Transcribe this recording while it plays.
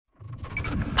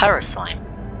Pyro Slime,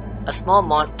 a small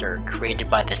monster created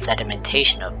by the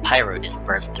sedimentation of pyro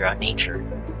dispersed throughout nature.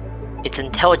 Its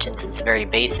intelligence is very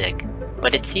basic,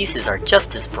 but its uses are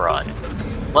just as broad.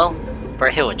 Well, for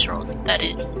hilichurls, that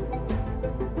is.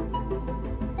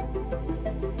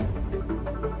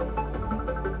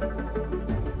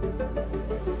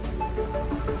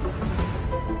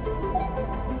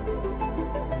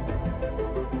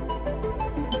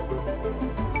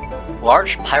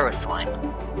 Large Pyro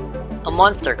Slime, a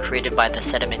monster created by the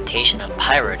sedimentation of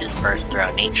pyro dispersed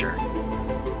throughout nature.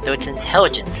 Though its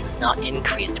intelligence is not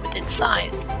increased with its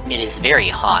size, it is very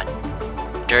hot.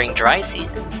 During dry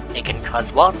seasons, it can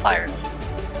cause wildfires.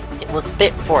 It will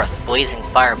spit forth blazing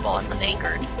fireballs when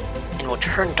angered, and will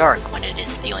turn dark when it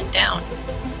is feeling down.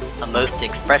 A most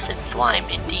expressive slime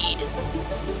indeed.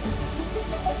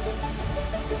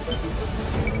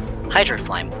 Hydro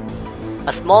Slime,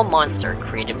 a small monster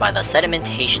created by the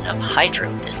sedimentation of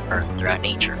hydro dispersed throughout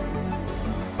nature.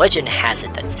 Legend has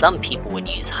it that some people would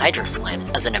use hydro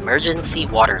slimes as an emergency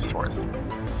water source,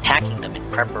 packing them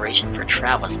in preparation for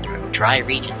travels through dry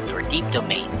regions or deep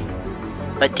domains.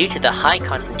 But due to the high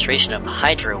concentration of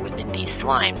hydro within these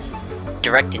slimes,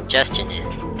 direct ingestion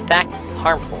is, in fact,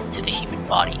 harmful to the human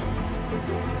body.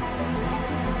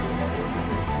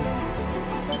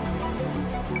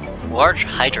 Large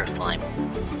Hydro Slime,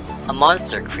 a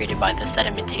monster created by the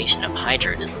sedimentation of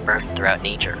hydro dispersed throughout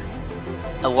nature.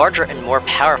 A larger and more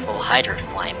powerful hydro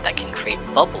slime that can create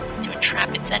bubbles to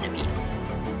entrap its enemies.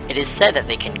 It is said that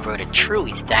they can grow to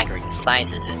truly staggering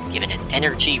sizes if given an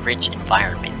energy-rich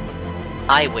environment.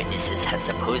 Eyewitnesses have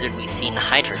supposedly seen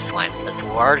hydro slimes as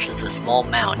large as a small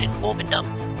mound in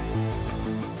Wolvendom.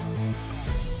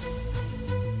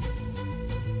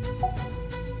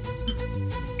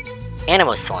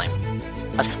 Anemo Slime,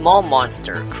 a small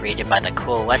monster created by the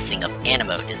coalescing of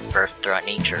anemo dispersed throughout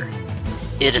nature.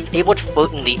 It is able to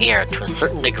float in the air to a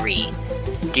certain degree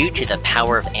due to the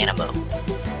power of anemo.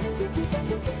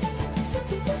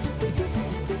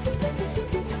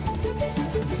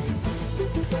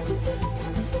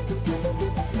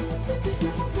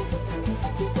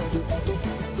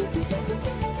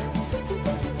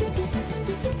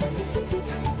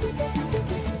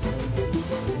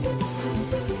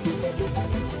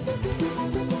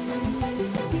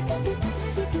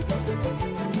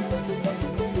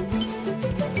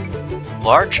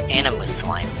 Large Anemo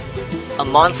Slime, a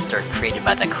monster created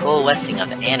by the coalescing of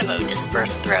anemo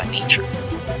dispersed throughout nature.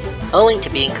 Owing to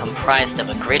being comprised of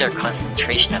a greater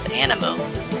concentration of anemo,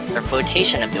 their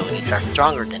flotation abilities are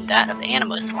stronger than that of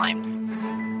Anemo Slimes.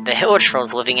 The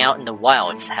hilichurls living out in the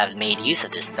wilds have made use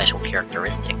of this special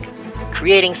characteristic,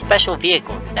 creating special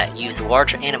vehicles that use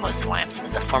large Anemo Slimes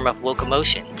as a form of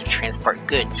locomotion to transport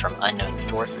goods from unknown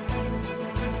sources.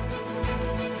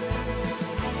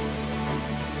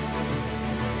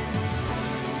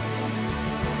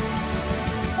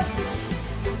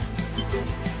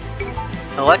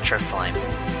 Electro Slime,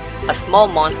 a small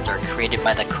monster created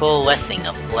by the coalescing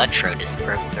of electro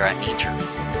dispersed throughout nature.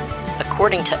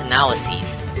 According to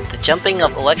analyses, the jumping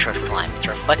of electro slimes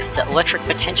reflects the electric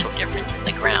potential difference in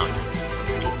the ground.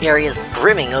 In areas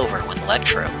brimming over with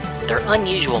electro, their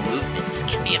unusual movements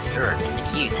can be observed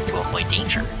and used to avoid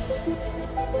danger.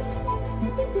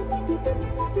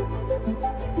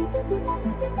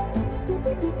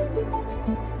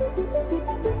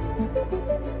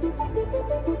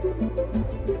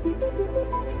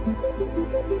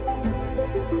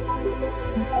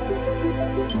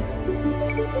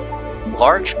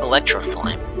 Large Electro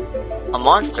Slime, a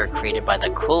monster created by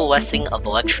the coalescing of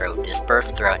electro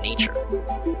dispersed throughout nature.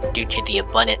 Due to the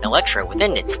abundant electro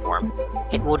within its form,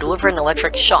 it will deliver an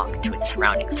electric shock to its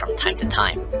surroundings from time to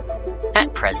time.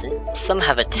 At present, some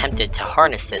have attempted to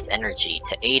harness this energy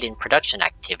to aid in production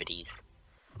activities.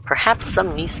 Perhaps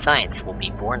some new science will be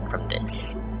born from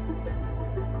this.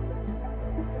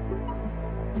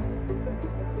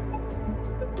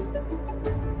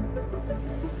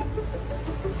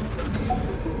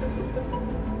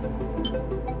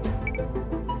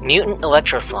 Mutant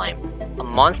Electro Slime, a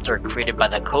monster created by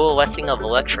the coalescing of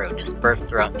electro dispersed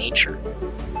throughout nature.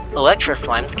 Electro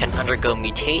Slimes can undergo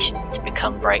mutations to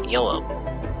become bright yellow.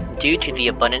 Due to the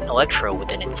abundant electro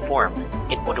within its form,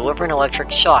 it will deliver an electric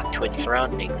shock to its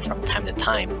surroundings from time to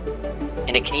time,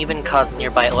 and it can even cause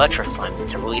nearby Electro Slimes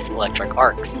to release electric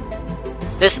arcs.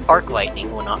 This arc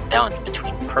lightning will not bounce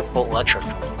between purple Electro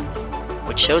Slimes,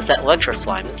 which shows that Electro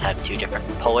Slimes have two different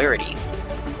polarities.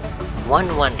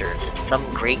 One wonders if some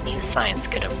great new science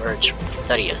could emerge from the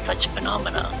study of such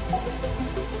phenomena.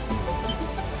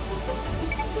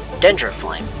 Dendro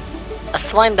Slime, a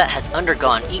slime that has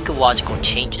undergone ecological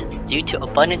changes due to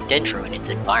abundant dendro in its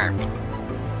environment.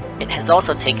 It has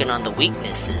also taken on the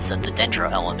weaknesses of the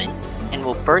Dendro element, and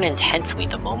will burn intensely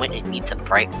the moment it meets a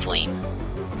bright flame.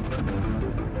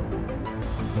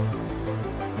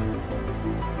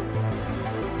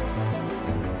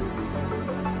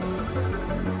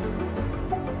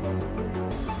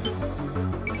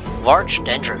 Large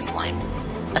Dendro Slime.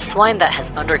 A slime that has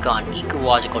undergone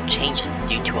ecological changes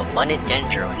due to abundant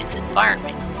dendro in its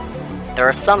environment. There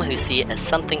are some who see it as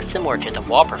something similar to the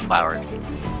whopper flowers,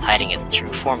 hiding its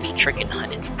true form to trick and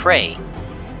hunt its prey,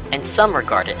 and some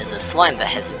regard it as a slime that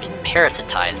has been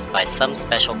parasitized by some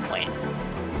special plant.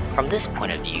 From this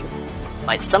point of view,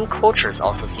 might some cultures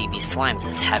also see these slimes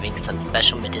as having some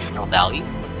special medicinal value?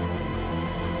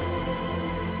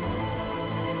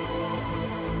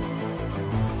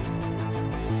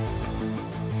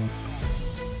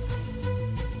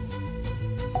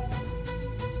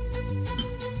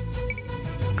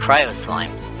 Cryo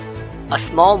Slime. A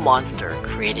small monster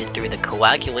created through the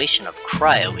coagulation of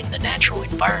cryo in the natural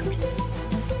environment.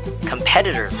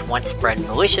 Competitors once spread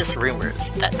malicious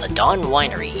rumors that the Dawn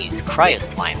Winery used cryo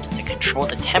slimes to control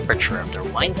the temperature of their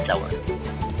wine cellar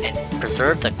and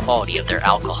preserve the quality of their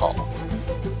alcohol.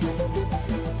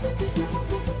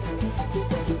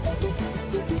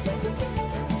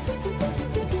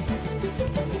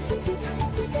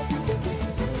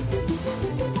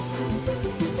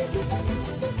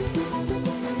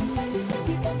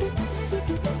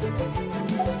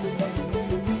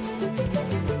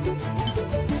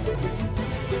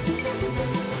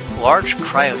 Large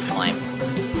Cryo Slime.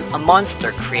 A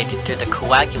monster created through the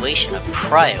coagulation of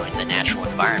cryo in the natural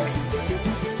environment.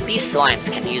 These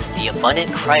slimes can use the abundant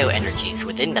cryo energies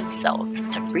within themselves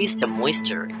to freeze the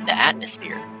moisture in the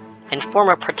atmosphere and form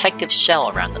a protective shell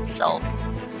around themselves.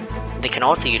 They can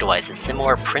also utilize a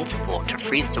similar principle to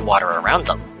freeze the water around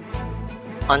them.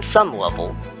 On some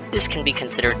level, this can be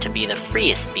considered to be the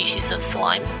freest species of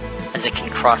slime, as it can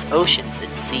cross oceans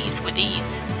and seas with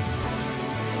ease.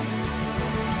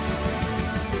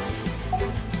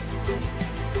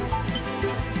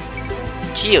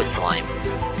 Geo Slime.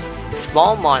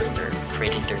 Small monsters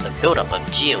created through the buildup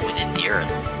of Geo within the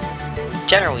Earth.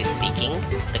 Generally speaking,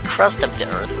 the crust of the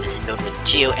Earth is filled with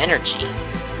Geo energy.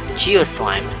 Geo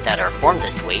Slimes that are formed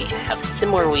this way have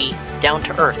similarly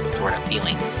down-to-earth sort of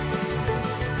feeling.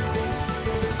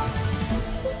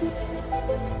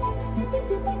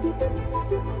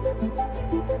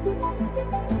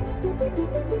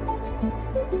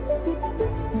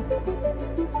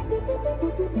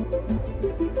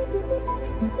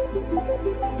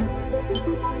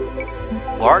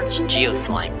 Large Geo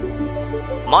Slime.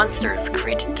 Monsters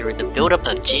created through the buildup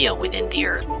of Geo within the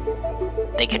Earth.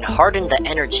 They can harden the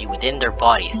energy within their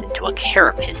bodies into a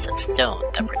carapace of stone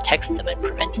that protects them and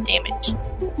prevents damage.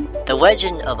 The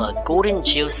legend of a golden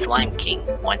Geo Slime King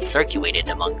once circulated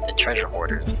among the treasure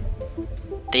hoarders.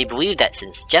 They believe that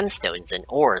since gemstones and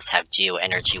ores have Geo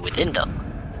energy within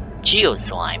them, Geo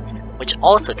Slimes, which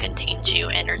also contain Geo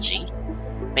energy,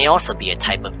 may also be a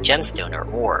type of gemstone or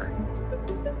ore.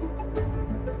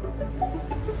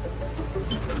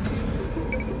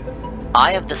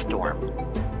 Eye of the Storm.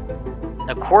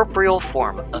 The corporeal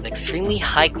form of extremely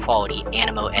high-quality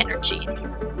Anemo energies.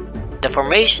 The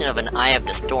formation of an Eye of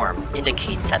the Storm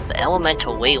indicates that the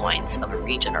elemental ley lines of a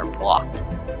region are blocked,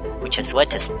 which has led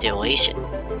to stillation.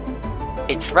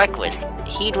 Its reckless,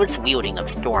 heedless wielding of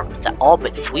storms that all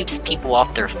but sweeps people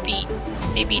off their feet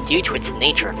may be due to its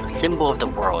nature as a symbol of the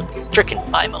world stricken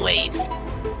by malaise.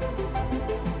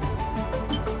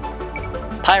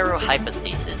 Pyro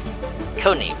Hypostasis.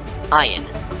 Codename Ion.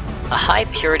 A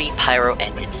high-purity pyro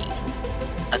entity.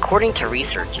 According to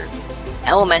researchers,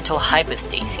 elemental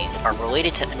hypostases are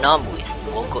related to anomalies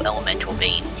in local elemental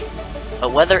veins,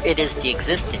 but whether it is the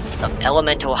existence of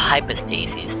elemental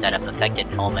hypostases that have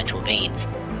affected elemental veins,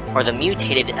 or the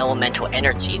mutated elemental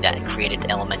energy that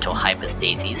created elemental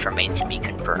hypostases remains to be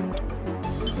confirmed.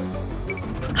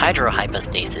 Hydro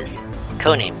Hypostasis.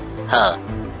 Codename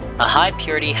A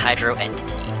high-purity hydro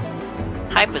entity.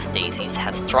 Hypostases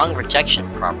have strong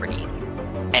rejection properties,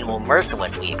 and will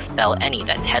mercilessly expel any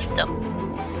that test them.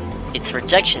 Its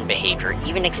rejection behavior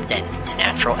even extends to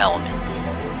natural elements.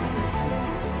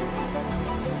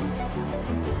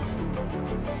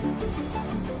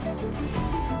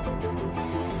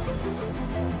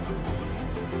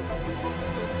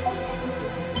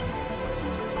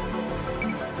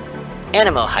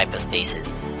 Anemo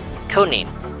Hypostasis.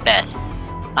 Codename Beth.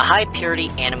 A high-purity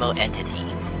Anemo entity.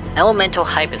 Elemental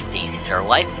hypostases are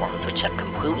life forms which have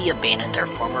completely abandoned their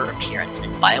former appearance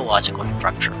and biological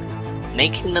structure,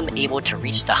 making them able to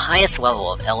reach the highest level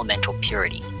of elemental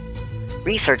purity.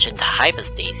 Research into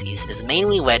hypostases is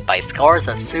mainly led by scholars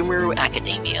of Sumeru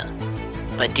academia.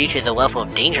 but due to the level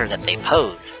of danger that they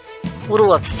pose,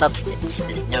 little of substance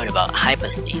is known about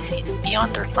hypostases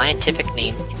beyond their scientific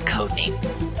name and codename.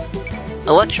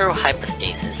 Electro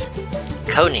Hypostasis,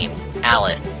 codename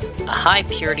Aleph, a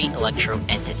high-purity electro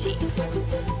entity.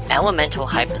 Elemental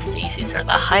hypostases are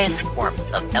the highest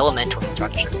forms of elemental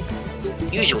structures,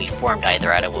 usually formed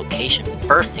either at a location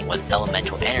bursting with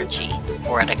elemental energy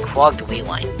or at a clogged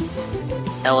leyline.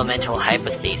 Elemental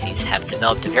hypostases have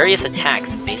developed various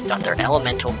attacks based on their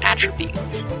elemental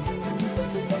attributes.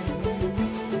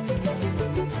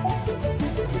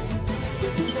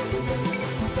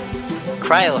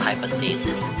 Cryo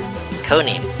Hypostasis,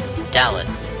 codename Dalit,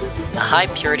 a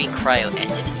high-purity cryo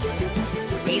entity.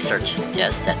 Research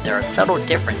suggests that there are subtle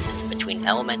differences between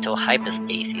elemental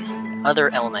hypostases and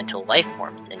other elemental life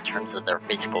forms in terms of their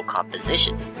physical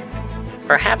composition.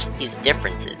 Perhaps these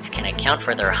differences can account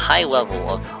for their high level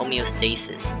of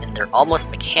homeostasis and their almost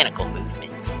mechanical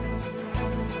movements.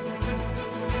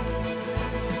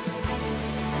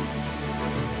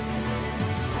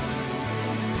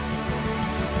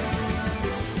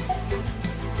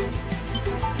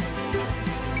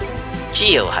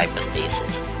 Geo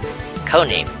Hypostasis,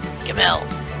 codename Gamel,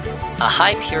 a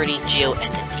high-purity geo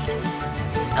entity.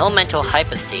 Elemental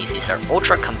hypostases are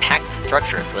ultra-compact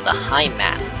structures with a high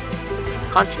mass.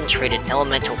 Concentrated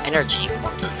elemental energy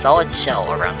forms a solid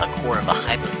shell around the core of a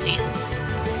hypostasis,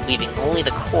 leaving only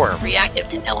the core reactive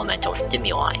to elemental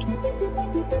stimuli.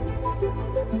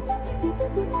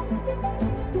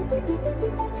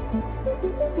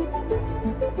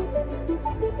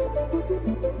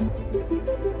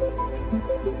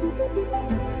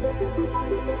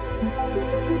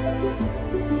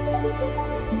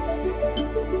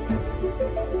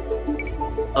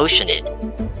 Oceanid,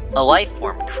 a life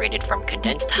form created from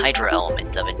condensed hydro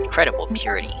elements of incredible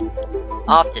purity,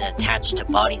 often attached to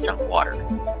bodies of water.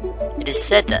 It is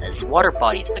said that as water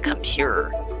bodies become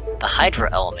purer, the hydro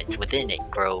elements within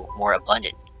it grow more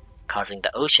abundant, causing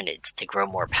the oceanids to grow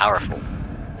more powerful.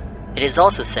 It is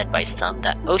also said by some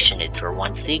that oceanids were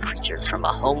once sea creatures from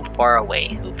a home far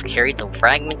away who've carried the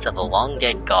fragments of a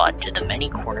long-dead god to the many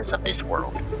corners of this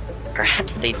world.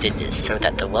 Perhaps they did this so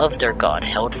that the love their god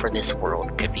held for this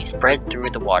world could be spread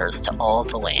through the waters to all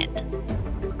the land.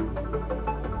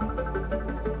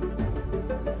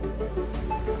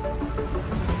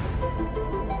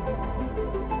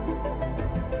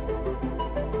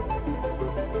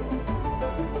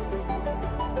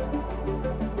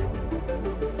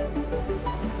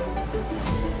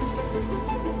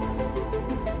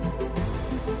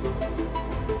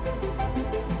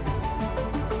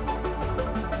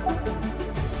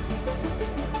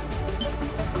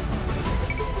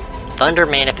 Thunder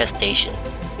Manifestation,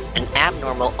 an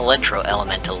abnormal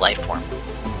electro-elemental lifeform.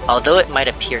 Although it might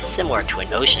appear similar to an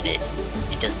Oceanid,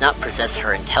 it does not possess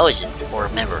her intelligence or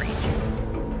memories.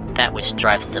 That which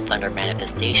drives the Thunder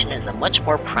Manifestation is a much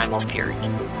more primal fury.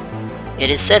 It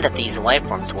is said that these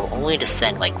lifeforms will only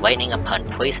descend like lightning upon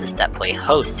places that play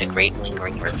host to great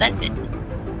lingering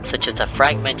resentment, such as a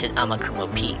fragmented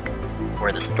Amakumo Peak,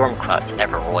 where the storm clouds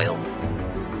ever roil.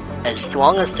 As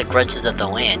long as the grudges of the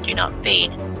land do not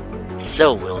fade,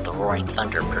 so will the roaring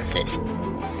thunder persist.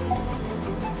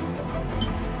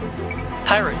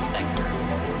 Pyro Specter,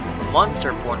 a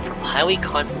monster born from highly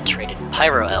concentrated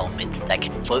pyro elements that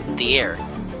can float in the air.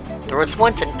 There was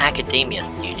once an academia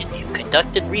student who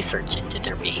conducted research into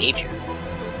their behavior.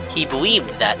 He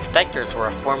believed that specters were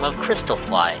a form of crystal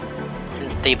fly,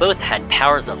 since they both had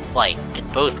powers of flight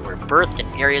and both were birthed in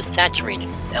areas saturated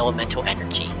with elemental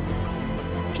energy.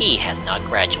 He has not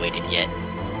graduated yet.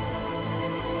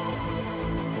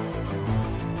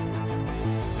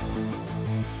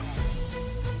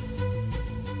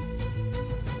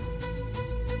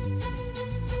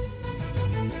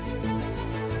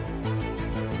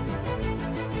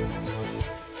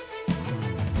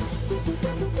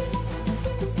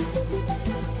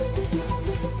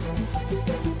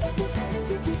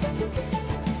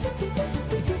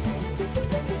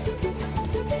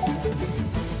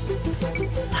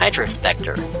 Hydro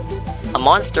Specter, a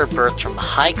monster birthed from a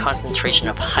high concentration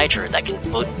of hydra that can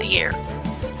float in the air.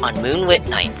 On moonlit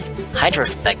nights, Hydro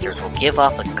Specters will give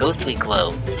off a ghostly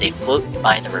glow as they float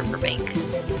by the riverbank.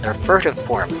 Their furtive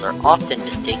forms are often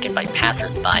mistaken by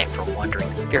passers-by for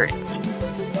wandering spirits,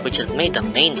 which has made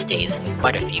them mainstays in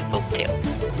quite a few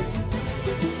folktales.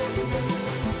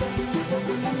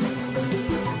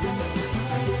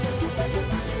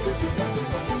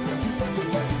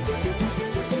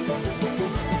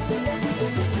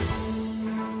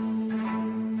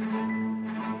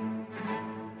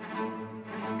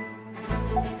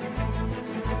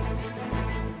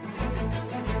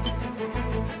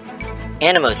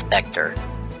 Anemo Specter,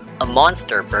 a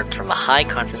monster birthed from a high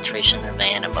concentration of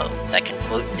anemo that can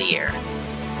float in the air.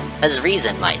 As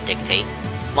reason might dictate,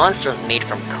 monsters made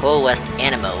from coalesced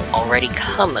anemo already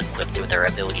come equipped with their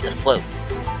ability to float.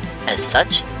 As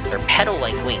such, their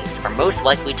petal-like wings are most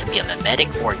likely to be a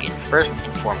mimetic organ first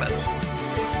and foremost.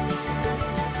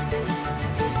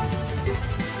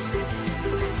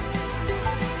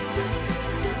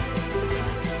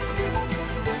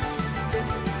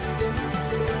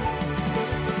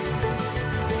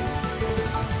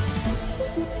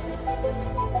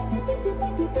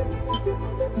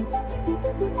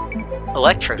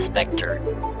 Electro Specter,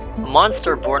 a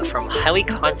monster born from highly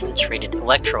concentrated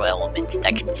electro elements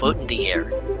that can float in the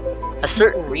air. A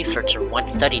certain researcher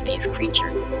once studied these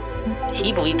creatures.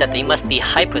 He believed that they must be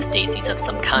hypostases of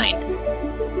some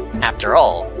kind. After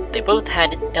all, they both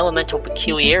had elemental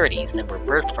peculiarities and were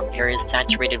birthed from areas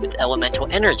saturated with elemental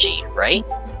energy, right?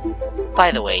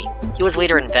 By the way, he was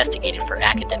later investigated for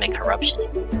academic corruption.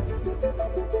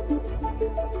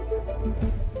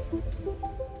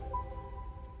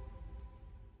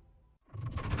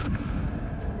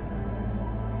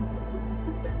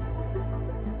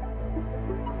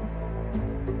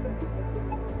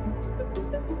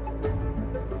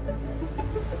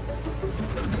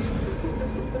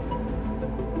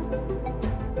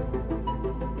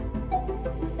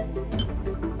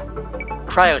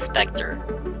 Cryo Specter,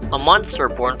 a monster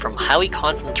born from highly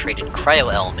concentrated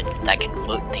cryo elements that can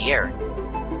float in the air.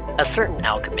 A certain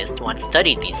alchemist once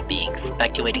studied these beings,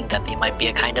 speculating that they might be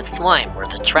a kind of slime or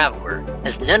the traveler,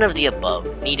 as none of the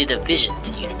above needed a vision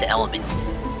to use the elements.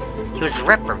 He was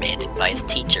reprimanded by his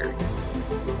teacher.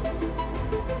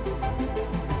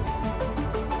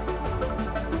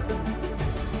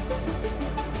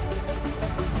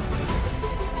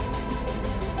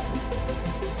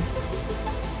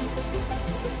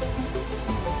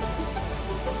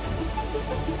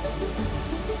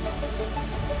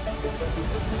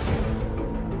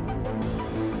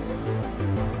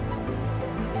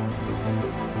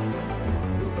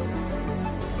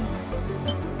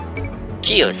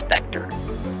 Geo Specter,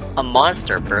 a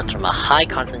monster birthed from a high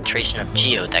concentration of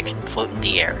Geo that can float in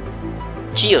the air.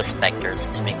 Geo Specters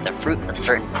mimic the fruit of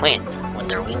certain plants when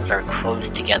their wings are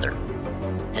closed together.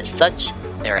 As such,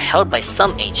 they are held by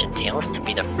some ancient tales to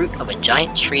be the fruit of a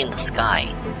giant tree in the sky,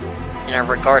 and are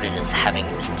regarded as having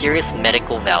mysterious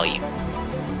medical value.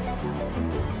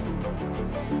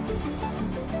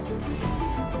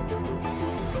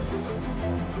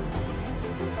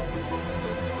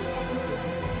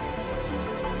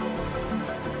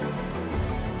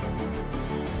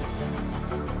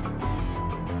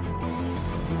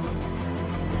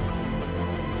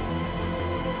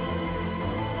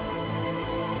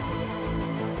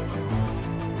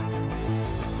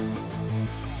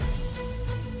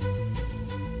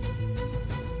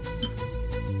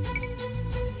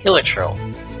 Electro,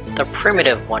 the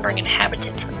primitive wandering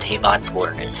inhabitants of Teyvat's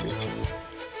wildernesses.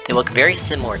 They look very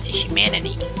similar to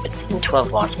humanity, but seem to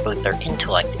have lost both their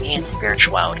intellect and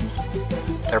spirituality.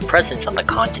 Their presence on the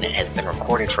continent has been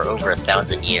recorded for over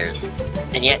 1,000 years,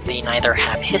 and yet they neither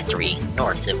have history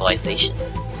nor civilization.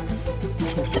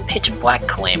 Since the pitch black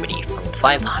calamity from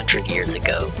 500 years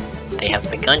ago, they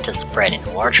have begun to spread in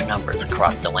large numbers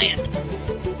across the land.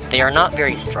 They are not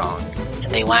very strong,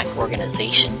 and they lack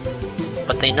organization,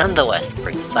 but they nonetheless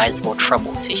bring sizable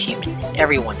trouble to humans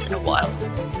every once in a while.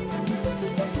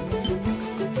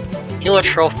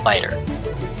 Electro Fighter,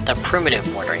 the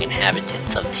primitive wandering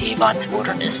inhabitants of Teyvat's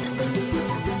wildernesses.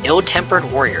 Ill-tempered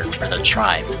warriors for their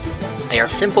tribes, they are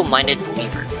simple-minded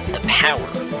believers in the power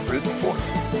of brute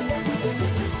force.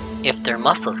 If their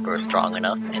muscles grow strong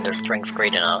enough and their strength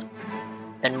great enough,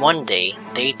 then one day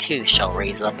they too shall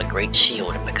raise up a great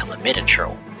shield and become a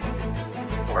Minotaur.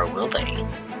 Or will they?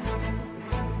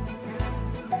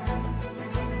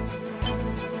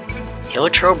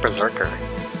 Electro Berserker,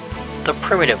 the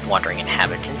primitive wandering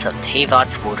inhabitants of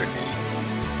Teyvat's wildernesses.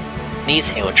 These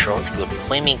Helitrolls wield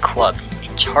flaming clubs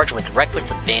and charge with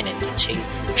reckless abandon to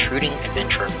chase intruding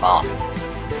adventurers off.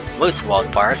 Most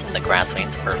wildfires in the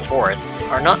grasslands or forests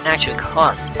are not actually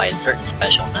caused by a certain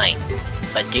special night,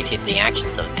 but due to the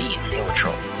actions of these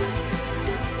Helitrolls.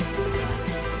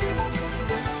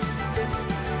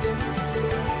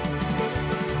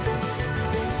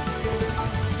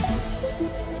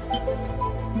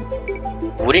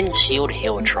 Wooden Shield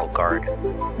Helitroll Guard,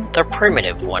 the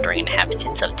primitive wandering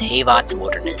inhabitants of Teyvat's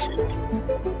wildernesses.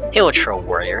 Electro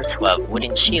warriors who have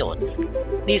wooden shields.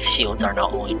 These shields are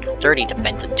not only sturdy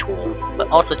defensive tools, but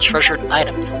also treasured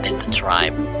items within the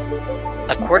tribe.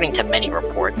 According to many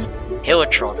reports,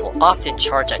 Electros will often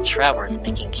charge at travelers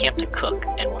making camp to cook,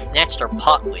 and will snatch their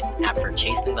potwoods after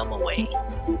chasing them away.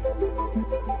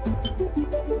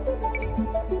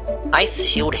 Ice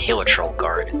Shield Electro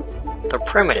Guard, the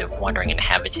primitive wandering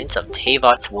inhabitants of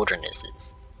Teyvat's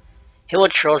wildernesses.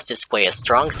 Electros display a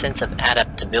strong sense of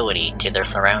adaptability to their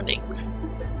surroundings.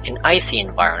 In icy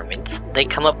environments, they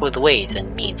come up with ways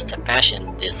and means to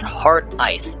fashion this hard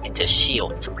ice into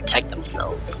shields to protect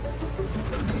themselves.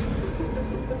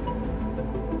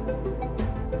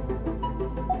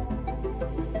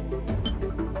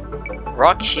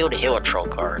 Rock Shield Electro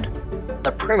Guard,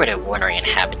 the primitive wandering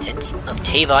inhabitants of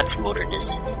Teyvat's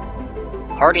wildernesses.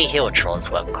 Hardy Electros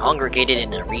who have congregated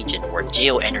in a region where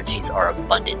geo energies are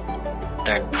abundant.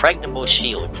 Their impregnable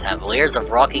shields have layers of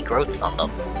rocky growths on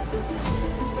them.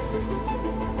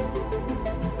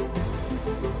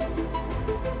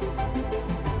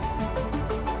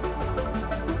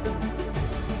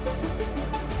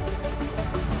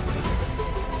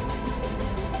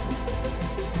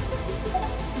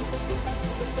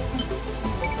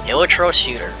 Electro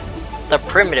Shooter, the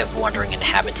primitive wandering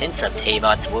inhabitants of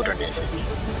Teyvat's wildernesses.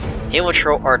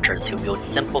 Electro archers who wield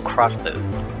simple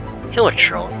crossbows.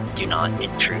 Electros do not,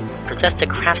 in truth, possess the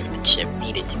craftsmanship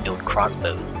needed to build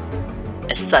crossbows.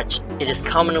 As such, it is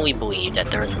commonly believed that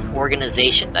there is an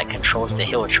organization that controls the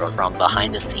Electros from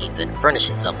behind the scenes and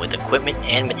furnishes them with equipment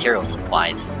and material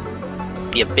supplies.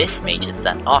 The abyss mages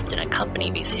that often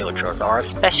accompany these Electros are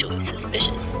especially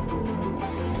suspicious.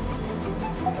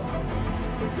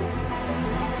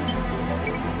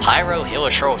 Pyro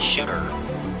Electro Shooter,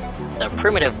 the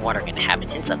primitive wandering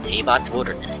inhabitants of Teyvat's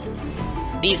wildernesses.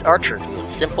 These archers wield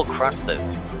simple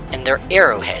crossbows, and their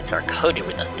arrowheads are coated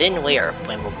with a thin layer of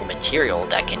flammable material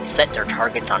that can set their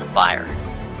targets on fire.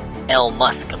 L.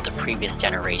 Musk of the previous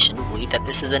generation believed that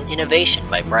this is an innovation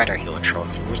by brighter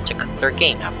Electros who wish to cook their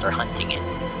game after hunting it.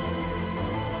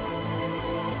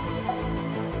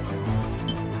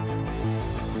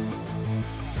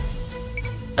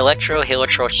 Electro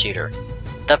Electro Shooter,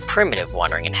 the primitive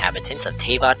wandering inhabitants of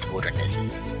Teyvat's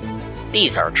wildernesses.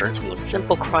 These archers wield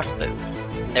simple crossbows.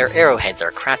 Their arrowheads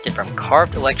are crafted from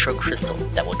carved electro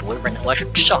crystals that will deliver an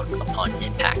electric shock upon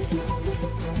impact.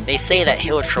 They say that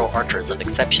Electro archers of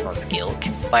exceptional skill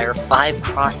can fire 5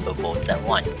 crossbow bolts at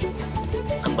once.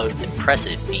 A most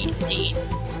impressive feat indeed.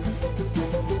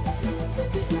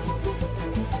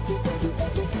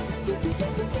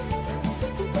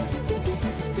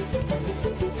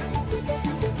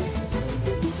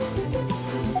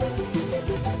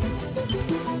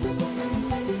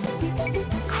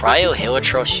 Cryo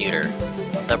Electro Shooter,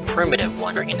 the primitive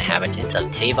wandering inhabitants of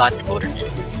Teyvat's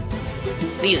wildernesses.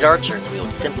 These archers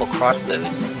wield simple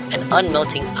crossbows, and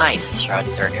unmelting ice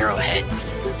shrouds their arrowheads.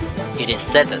 It is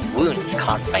said that wounds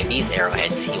caused by these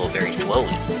arrowheads heal very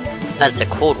slowly, as the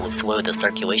cold will slow the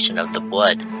circulation of the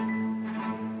blood.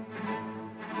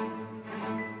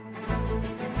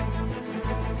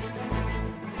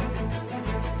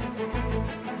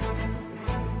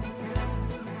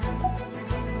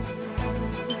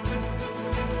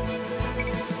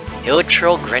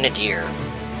 Electro Grenadier,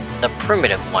 the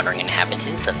primitive wandering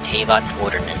inhabitants of Teyvat's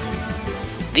wildernesses.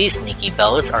 These sneaky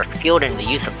fellows are skilled in the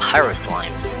use of Pyro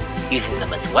Slimes, using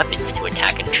them as weapons to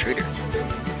attack intruders.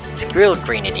 Skilled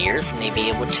Grenadiers may be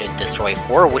able to destroy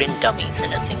 4 wooden dummies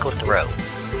in a single throw.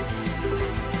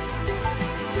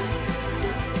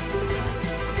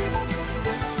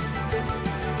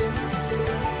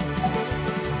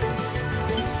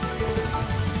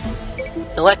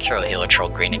 Electro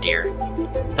Grenadier,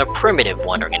 the primitive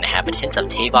wandering inhabitants of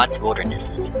Teyvat's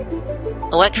wildernesses.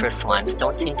 Electro Slimes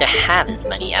don't seem to have as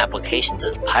many applications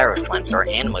as Pyro Slimes or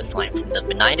Anemo Slimes in the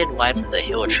benighted lives of the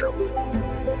Electros.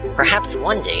 Perhaps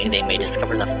one day they may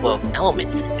discover the flow of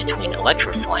elements in between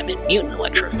Electro Slime and Mutant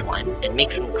Electro Slime and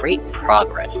make some great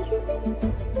progress.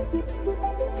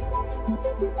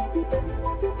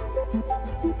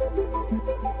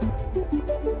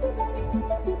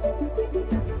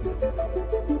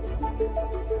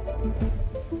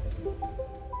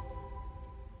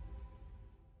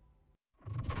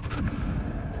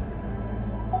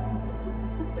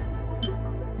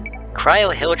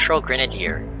 Cryo Electro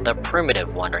Grenadier, the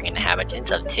primitive wandering inhabitants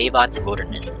of Teyvat's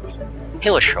wildernesses.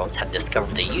 Electros have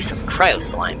discovered the use of Cryo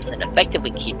Slimes in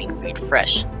effectively keeping food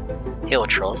fresh.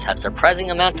 Electros have surprising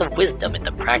amounts of wisdom in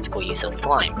the practical use of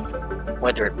slimes,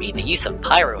 whether it be the use of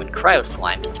Pyro and Cryo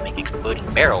Slimes to make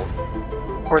exploding barrels,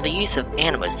 or the use of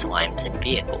Anemo Slimes in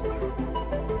vehicles.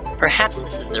 Perhaps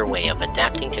this is their way of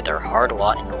adapting to their hard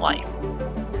lot in life.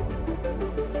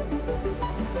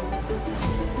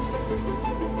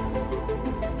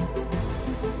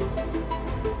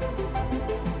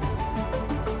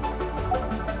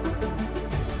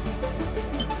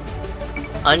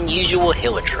 Unusual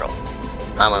Heliotrope.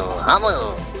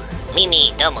 Hamu,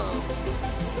 Mimi Dumu.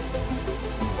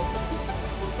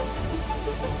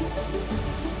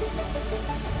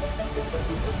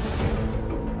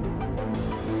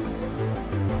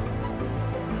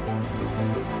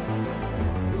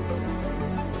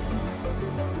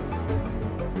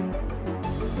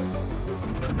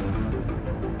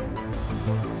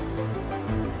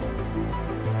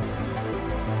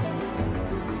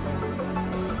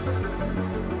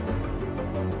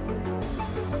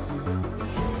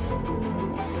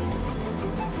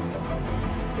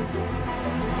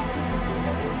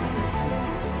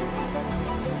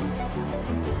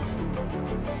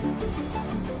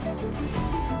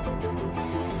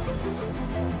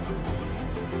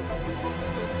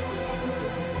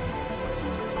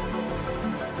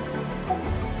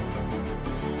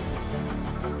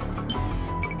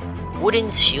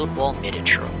 Wooden Shield Wall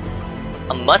Minitroll.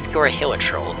 A muscular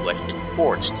Heliotrope who has been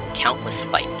forged in countless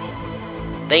fights.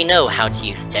 They know how to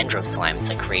use Dendro Slimes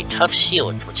to create tough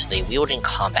shields which they wield in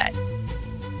combat.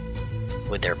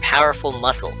 With their powerful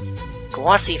muscles,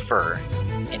 glossy fur,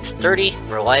 and sturdy,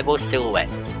 reliable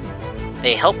silhouettes,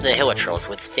 they help the Heliotrolls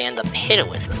withstand the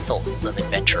pitiless assaults of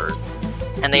adventurers,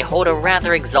 and they hold a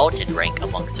rather exalted rank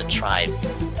amongst the tribes.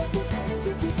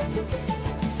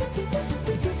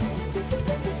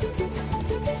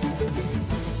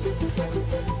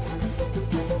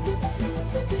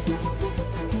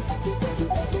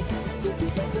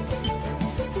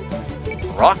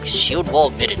 Rock Shield Wall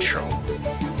Minitroll.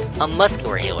 A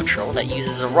muscular Heliotrope that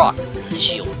uses a rock as a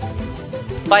shield.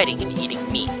 Fighting and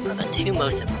eating meat are the two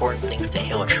most important things to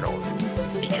Heliotrolls,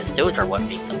 because those are what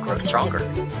make them grow stronger.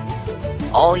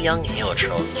 All young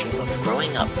Heliotrolls dream of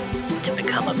growing up to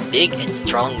become a big and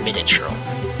strong Minitroll,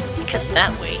 because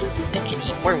that way they can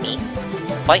eat more meat,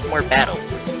 fight more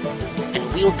battles,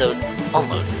 and wield those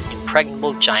almost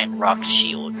impregnable giant rock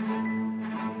shields.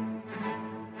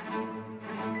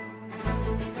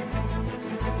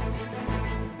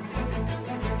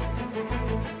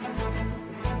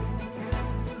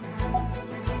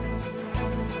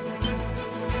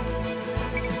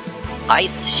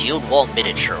 Ice Shield Wall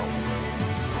Minitroll.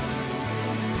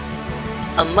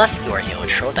 A muscular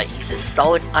Heliotrope that uses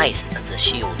solid ice as a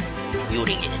shield,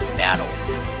 wielding it in battle.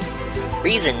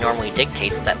 Reason normally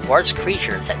dictates that large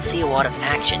creatures that see a lot of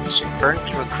action should burn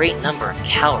through a great number of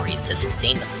calories to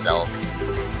sustain themselves.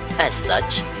 As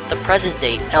such, the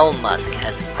present-day Elon Musk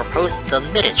has proposed the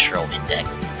Minitroll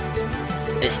Index.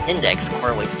 This index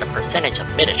correlates the percentage of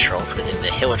Minitrolls within the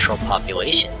Heliotrope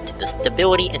population to the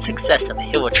stability and success of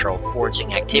Heliotrope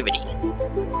foraging activity.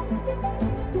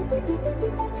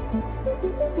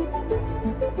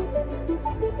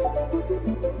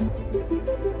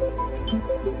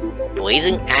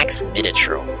 Blazing Axe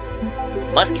Minitroll.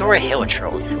 Muscular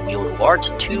Heliotrolls who wield large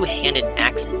two-handed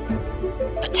axes.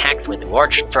 Attacks with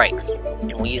large strikes,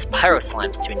 and will use Pyro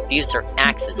Slimes to infuse their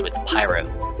axes with Pyro.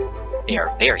 They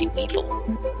are very lethal.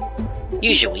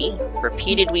 Usually,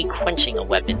 repeatedly quenching a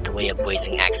weapon the way a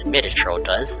Blazing Axe Minitroll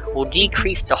does will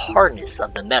decrease the hardness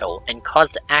of the metal and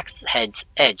cause the axe head's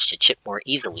edge to chip more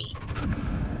easily.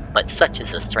 But such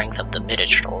is the strength of the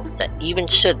Minitrolls that even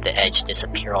should the edge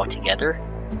disappear altogether,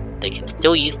 they can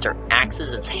still use their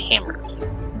axes as hammers.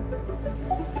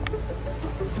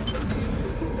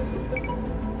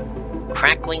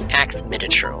 Crackling Axe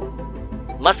Minitroll.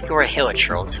 Muscular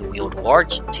Heliotrolls who wield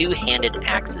large two-handed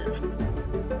axes.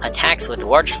 Attacks with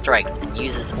large strikes and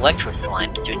uses Electro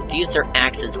Slimes to infuse their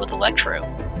axes with Electro.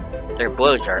 Their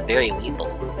blows are very lethal.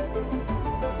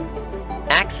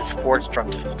 Axes forged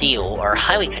from steel are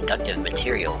highly conductive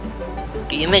material.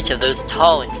 The image of those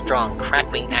tall and strong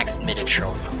crackling axe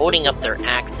Minitrolls holding up their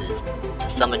axes to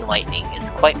summon lightning is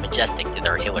quite majestic to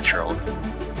their Heliotrolls.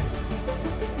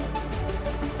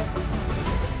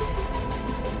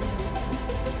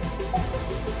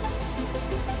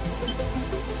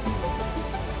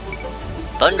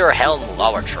 Thunderhelm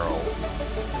Lavatroll,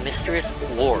 a mysterious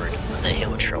lord of the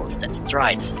Heliotrolls that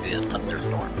strides through the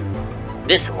thunderstorm.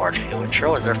 This large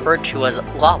Heliotroll is referred to as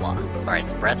Lava by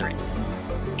its brethren.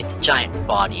 Its giant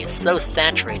body is so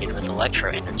saturated with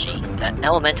electro energy that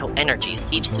elemental energy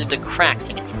seeps through the cracks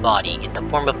in its body in the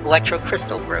form of electro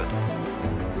crystal growths.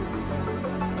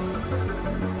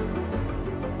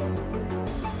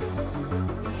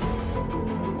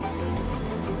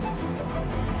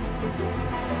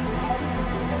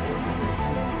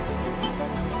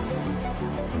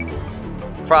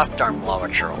 Frostarm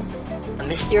Lavatroll, a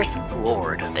mysterious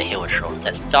lord of the Heliotrolls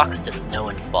that stalks the snow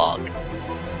and fog.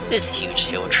 This huge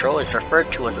Heliotroll is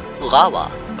referred to as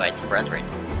Lava by its brethren.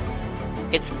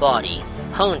 Its body,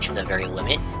 honed to the very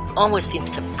limit, almost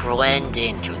seems to blend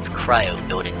into its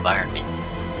cryo-filled environment,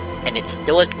 and its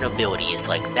stoic nobility is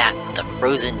like that of the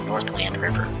frozen Northland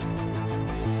rivers.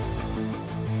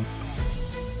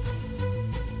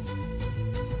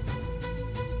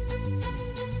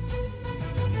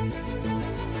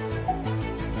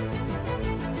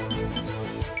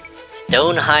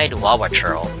 Stonehide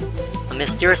Wawachurl, a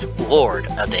mysterious lord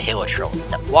of the Hilichurls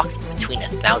that walks between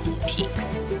 1,000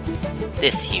 peaks.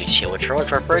 This huge Hilichurl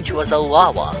is referred to as a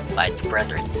Lawa by its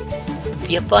brethren.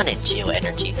 The abundant geo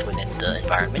energies within the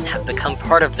environment have become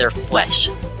part of their flesh,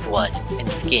 blood, and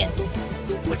skin,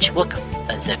 which look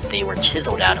as if they were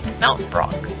chiseled out of mountain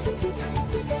rock.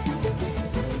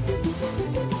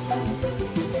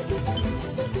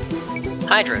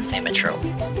 Hydro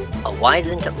Samatril, a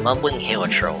wizened, mumbling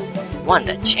Hilichurl, one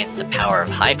that chants the power of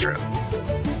Hydro.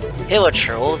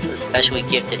 Hilichurls, especially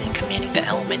gifted in commanding the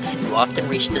elements, who often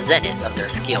reach the zenith of their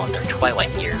skill in their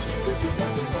twilight years.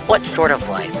 What sort of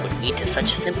life would lead to such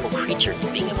simple creatures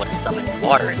being able to summon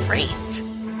water and rains?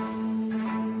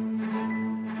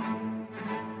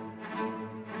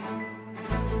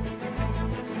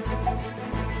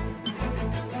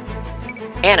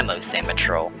 Anemo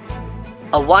Samatril,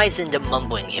 a wizened,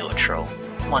 mumbling Hilichurl,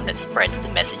 one that spreads the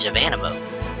message of Anemo.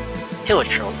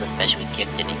 Hilichurls, especially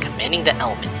gifted in commanding the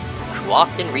elements, who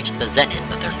often reach the zenith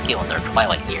of their skill in their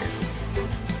twilight years.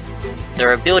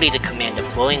 Their ability to command the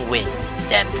flowing winds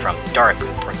stem from dark,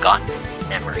 forgotten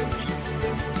memories.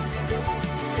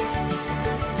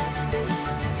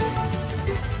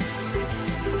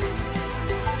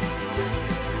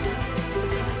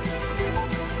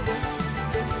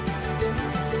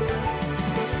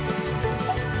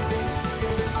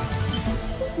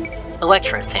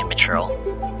 Electro Samatril,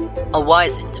 a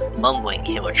wizened, mumbling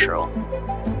Hilichurl,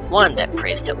 one that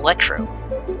prays to Electro.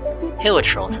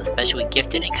 Hilichurls, especially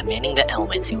gifted in commanding the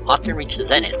elements, who often reach the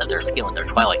zenith of their skill in their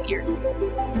twilight years.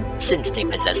 Since they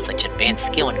possess such advanced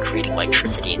skill in creating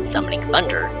electricity and summoning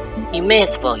thunder, you may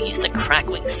as well use the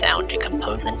crackling sound to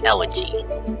compose an elegy.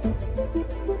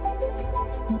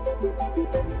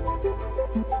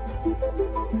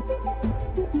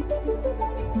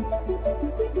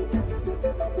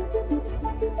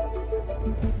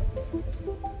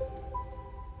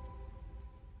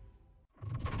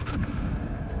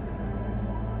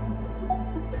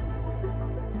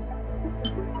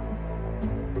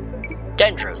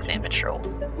 Dendro Samatril,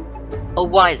 a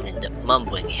wizened,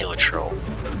 mumbling Hilichurl,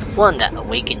 one that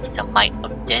awakens to might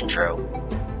of Dendro.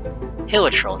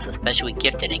 Hilichurls, especially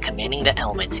gifted in commanding the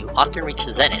elements, who often reach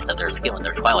the zenith of their skill in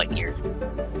their twilight years.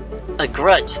 A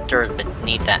grudge stirs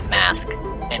beneath that mask,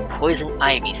 and poison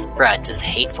ivy spreads as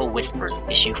hateful whispers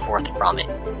issue forth from it.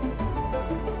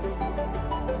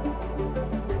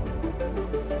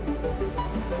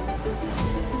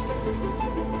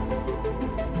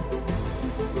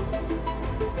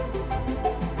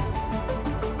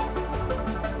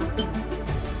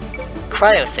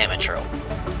 Cryo Samatril,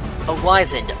 a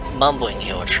wizened, mumbling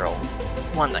Hilichurl,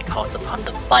 one that calls upon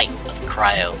the bite of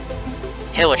Cryo.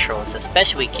 Hilichurls,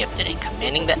 especially gifted in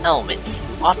commanding the elements,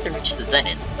 who often reach the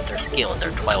zenith of their skill in their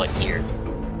twilight years.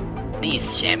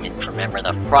 These shamans remember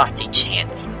the frosty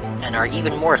chants, and are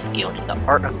even more skilled in the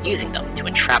art of using them to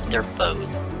entrap their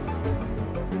foes.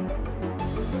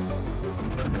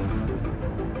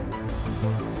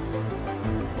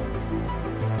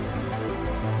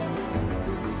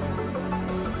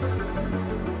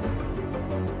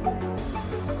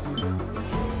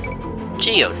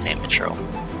 Geo Samatril,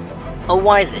 a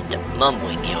wizened,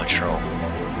 mumbling Hilichurl,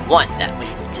 one that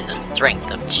listens to the strength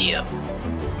of Geo.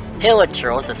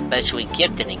 Hilichurls, especially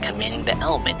gifted in commanding the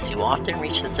elements, who often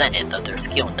reach the zenith of their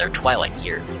skill in their twilight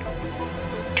years.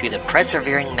 To the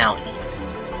persevering mountains,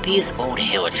 these old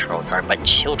Hilichurls are but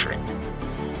children,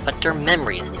 but their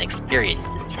memories and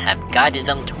experiences have guided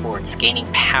them towards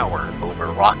gaining power over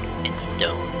rock and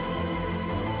stone.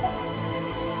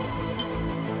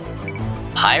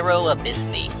 Pyro Abyss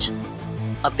Mage,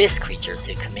 abyss creatures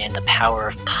who command the power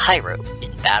of Pyro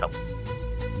in battle.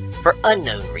 For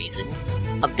unknown reasons,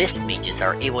 abyss mages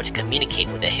are able to communicate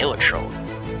with the Hilichurls,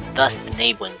 thus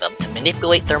enabling them to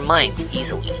manipulate their minds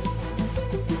easily.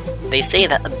 They say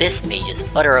that abyss mages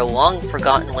utter a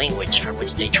long-forgotten language from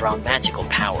which they draw magical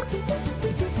power.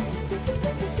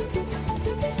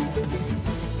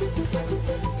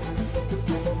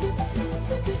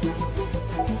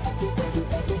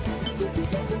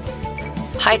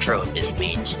 Hydro Abyss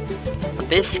Mage,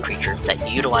 abyss creatures that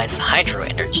utilize hydro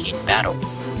energy in battle.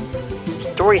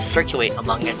 Stories circulate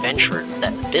among adventurers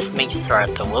that abyss mages are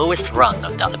at the lowest rung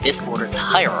of the Abyss Order's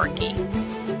hierarchy,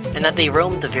 and that they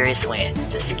roam the various lands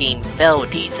to scheme fell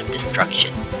deeds of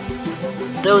destruction.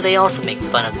 though they also make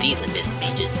fun of these abyss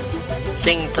mages,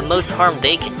 saying the most harm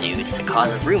they can do is to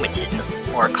cause rheumatism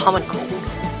or a common cold.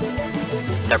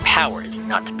 Their power is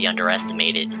not to be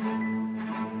underestimated.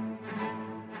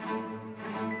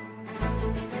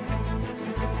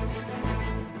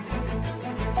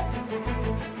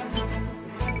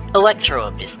 Electro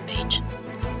Abyss Mage.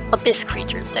 Abyss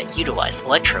creatures that utilize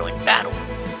Electro in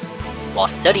battles. While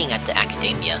studying at the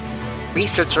academia,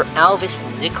 researcher Alvis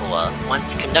Nicola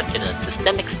once conducted a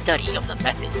systemic study of the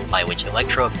methods by which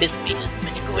Electro Abyss Mages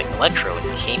manipulate Electro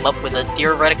and came up with a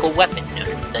theoretical weapon known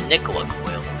as the Nicola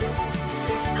Coil.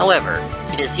 However,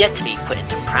 it is yet to be put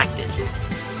into practice.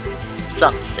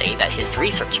 Some say that his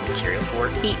research materials were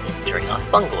eaten during a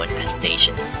fungal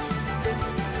infestation.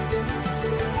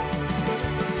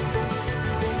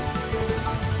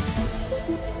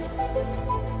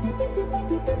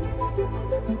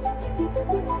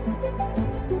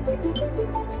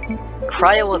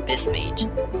 Cryo Abyss Mage.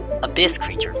 Abyss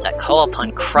creatures that call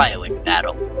upon Cryo in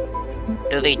battle.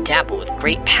 Though they dabble with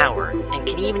great power and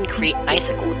can even create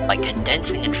icicles by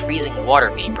condensing and freezing water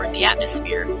vapor in the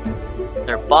atmosphere,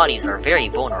 their bodies are very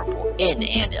vulnerable in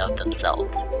and of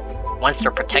themselves. Once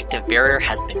their protective barrier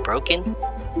has been broken,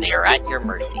 they are at your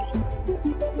mercy.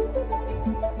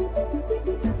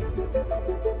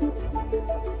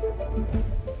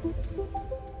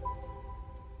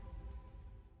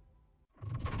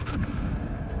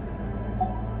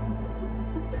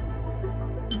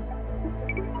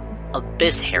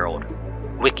 Abyss Herald.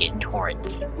 Wicked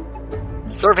Torrents.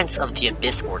 Servants of the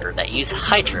Abyss Order that use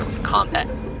Hydro in combat.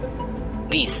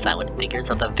 These silent figures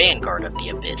are the vanguard of the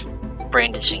Abyss,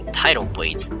 brandishing tidal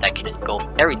blades that can engulf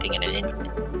everything in an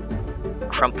instant,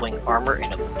 crumpling armor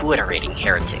and obliterating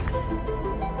heretics.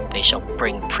 They shall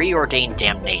bring preordained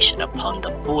damnation upon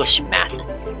the foolish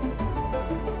masses.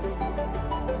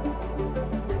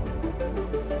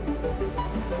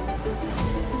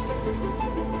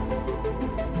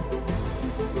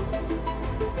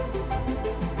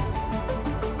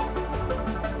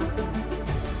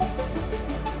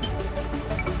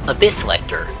 Abyss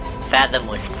Lector.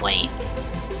 Fathomless Flames.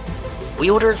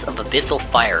 Wielders of abyssal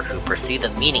fire who pursue the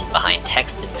meaning behind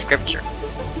texts and scriptures,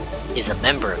 is a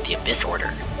member of the Abyss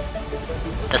Order.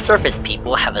 The surface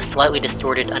people have a slightly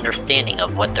distorted understanding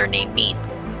of what their name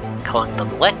means, calling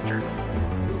them lectors,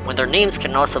 when their names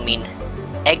can also mean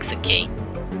execute.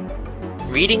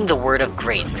 Reading the word of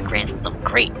grace grants them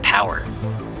great power.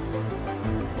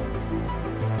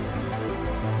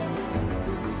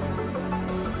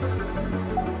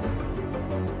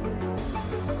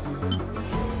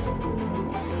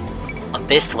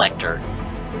 Abyss Lector.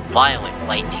 Violent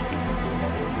Lightning.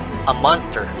 A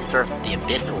monster who serves the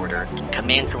Abyss Order and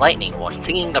commands lightning while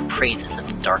singing the praises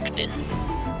of the darkness.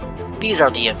 These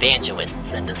are the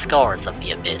evangelists and the scholars of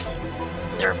the Abyss.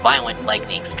 Their violent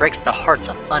lightning strikes the hearts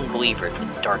of unbelievers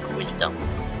with dark wisdom,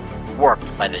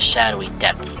 warped by the shadowy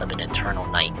depths of an eternal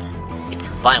night. Its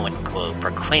violent glow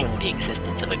proclaiming the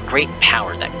existence of a great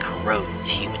power that corrodes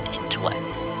human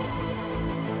intellect.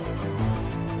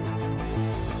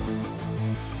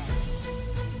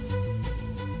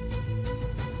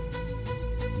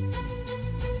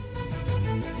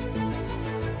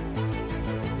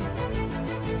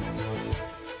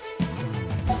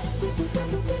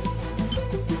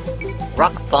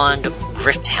 Rockfond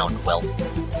Rifthound Whelp.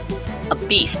 A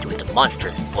beast with a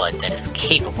monstrous blood that is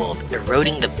capable of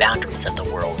eroding the boundaries of the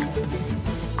world.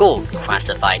 Gold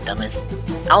classified them as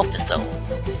Alpha Soul.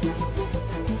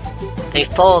 They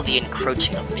follow the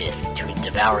encroaching abyss to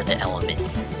devour the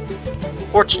elements.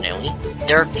 Fortunately,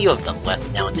 there are few of them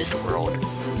left now in this world.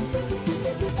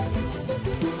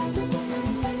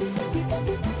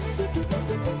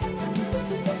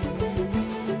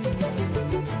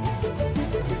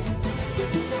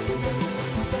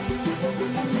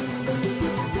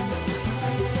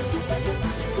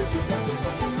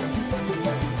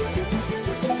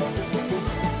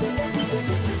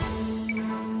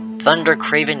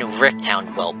 Thundercraven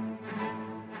Rifthound Whelp.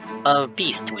 A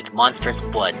beast with monstrous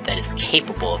blood that is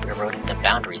capable of eroding the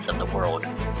boundaries of the world.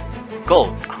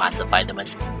 Gold classified them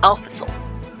as Alpha Soul.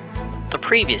 The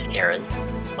previous eras,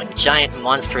 when giant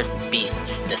monstrous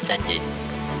beasts descended,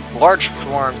 large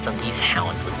swarms of these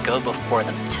hounds would go before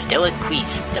them to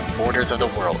deliquease the borders of the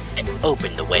world and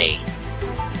open the way.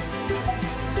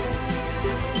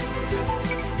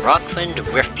 Rockfond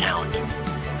Rifthound.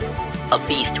 A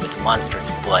beast with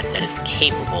monstrous blood that is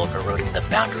capable of eroding the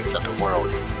boundaries of the world.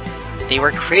 They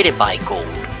were created by gold.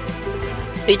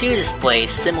 They do display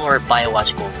similar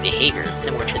biological behaviors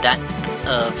similar to that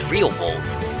of real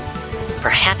wolves.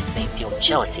 Perhaps they feel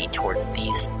jealousy towards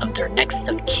these of their next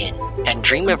of kin, and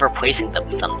dream of replacing them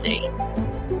someday.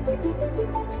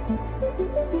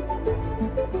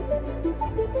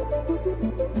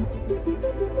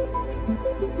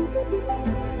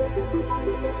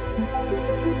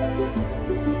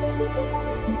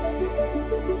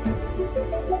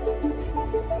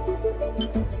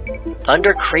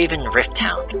 Thunder-Craven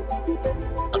Rifthound,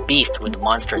 a beast with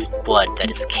monstrous blood that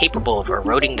is capable of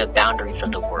eroding the boundaries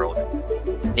of the world.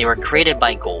 They were created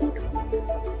by gold.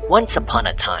 Once upon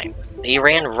a time, they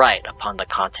ran riot upon the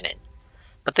continent,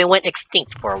 but they went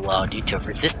extinct for a while due to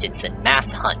resistance and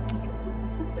mass hunts.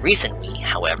 Recently,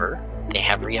 however, they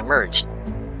have re-emerged.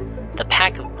 The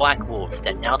pack of black wolves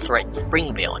that now threaten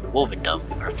Springvale and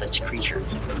Wolvendom are such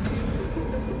creatures.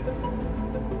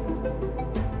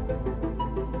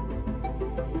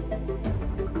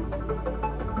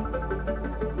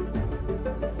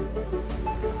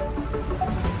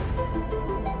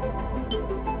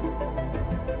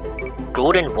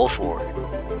 Golden Wolf Lord.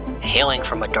 Hailing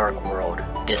from a dark world,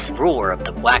 this ruler of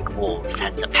the Black Wolves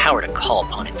has the power to call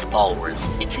upon its followers,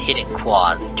 its hidden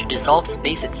claws, to dissolve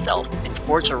space itself and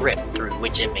forge a rift through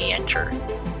which it may enter.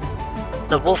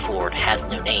 The Wolf Lord has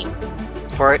no name,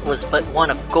 for it was but one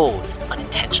of Gold's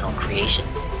unintentional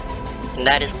creations, and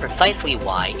that is precisely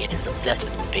why it is obsessed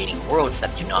with invading worlds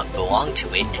that do not belong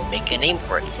to it and make a name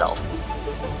for itself.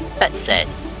 That said,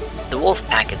 the Wolf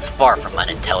Pack is far from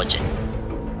unintelligent.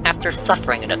 After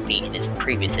suffering a defeat in his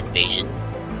previous invasion,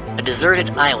 a deserted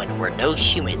island where no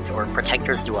humans or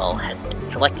protectors dwell has been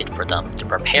selected for them to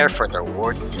prepare for their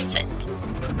lord's descent.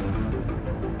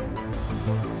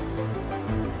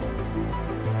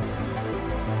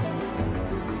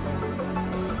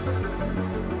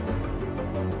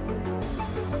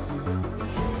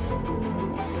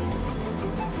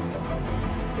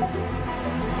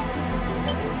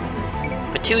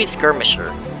 Fatui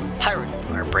Skirmisher, Pyro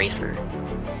Slime Bracer.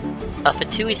 A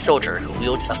Fatui soldier who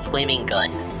wields a flaming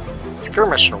gun.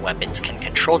 Skirmisher weapons can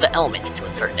control the elements to a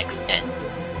certain extent,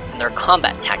 and their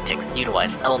combat tactics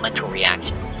utilize elemental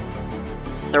reactions.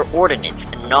 Their ordnance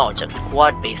and knowledge of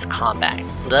squad-based combat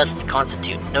thus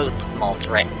constitute no small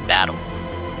threat in battle.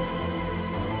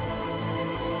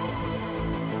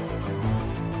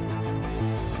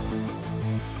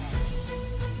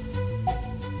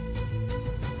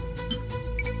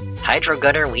 Hydro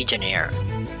Gunner Legionnaire.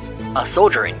 A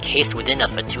soldier encased within a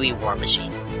Fatui war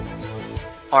machine.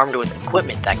 Armed with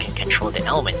equipment that can control the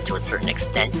elements to a certain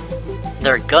extent,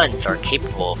 their guns are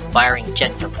capable of firing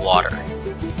jets of water.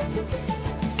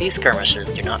 These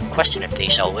skirmishers do not question if they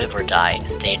shall live or die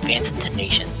as they advance into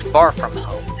nations far from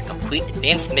home to complete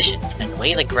advanced missions and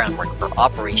lay the groundwork for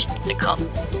operations to come.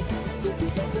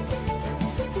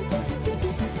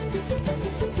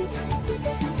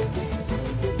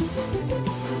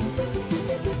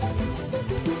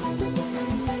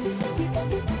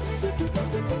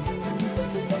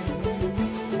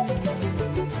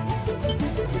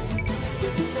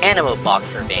 Anemo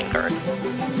Boxer Vanguard.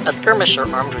 A skirmisher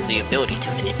armed with the ability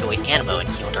to manipulate Anemo and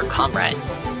heal their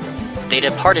comrades. They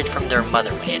departed from their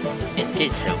motherland, and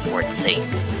did so for its sake.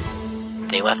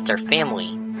 They left their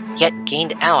family, yet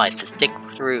gained allies to stick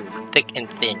through thick and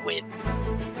thin with.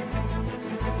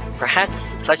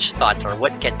 Perhaps such thoughts are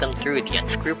what get them through the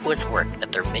unscrupulous work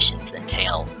that their missions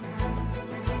entail.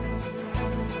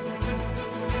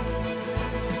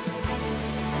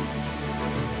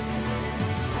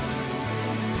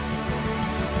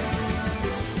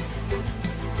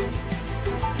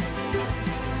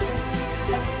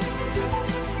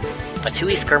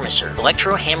 Fatui Skirmisher,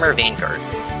 Electro Hammer Vanguard.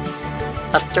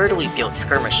 A sturdily built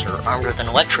skirmisher armed with an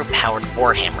electro-powered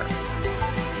warhammer.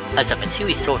 As a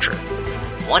Fatui soldier,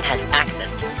 one has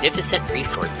access to magnificent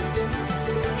resources,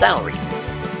 salaries,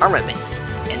 armaments,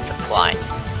 and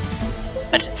supplies.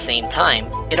 But at the same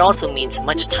time, it also means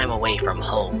much time away from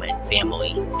home and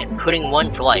family, and putting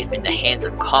one's life in the hands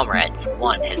of comrades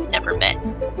one has never met.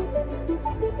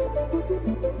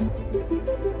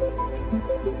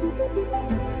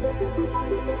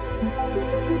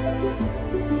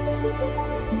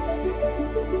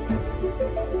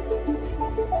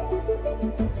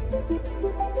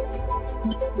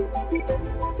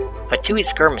 Fatui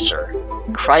Skirmisher,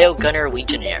 Cryo Gunner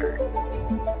Legionnaire.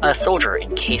 A soldier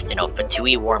encased in a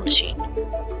Fatui war machine.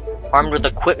 Armed with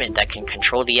equipment that can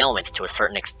control the elements to a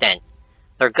certain extent,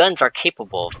 their guns are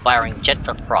capable of firing jets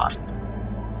of frost.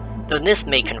 Though this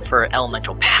may confer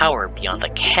elemental power beyond the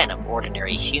ken of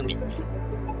ordinary humans,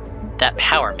 that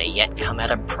power may yet come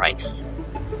at a price.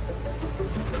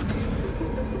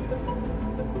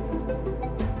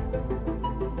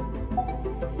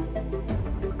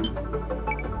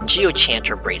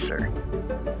 Geochanter Bracer.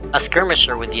 A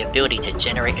skirmisher with the ability to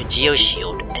generate a Geo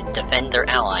Shield and defend their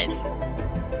allies.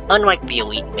 Unlike the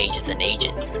elite mages and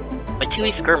agents,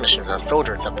 Fatui skirmishers are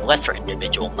soldiers of lesser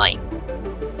individual might.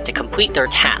 To complete their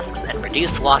tasks and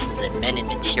reduce losses in men and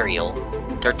material,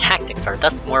 their tactics are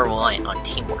thus more reliant on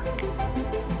teamwork.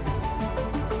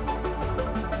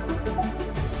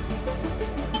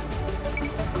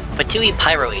 Fatui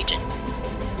Pyro Agent.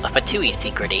 A Fatui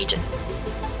secret agent.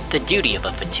 The duty of a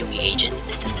Fatui agent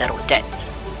is to settle debts,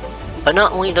 but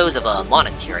not only those of a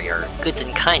monetary or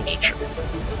goods-in-kind nature.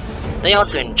 They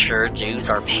also ensure dues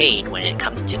are paid when it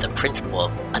comes to the principle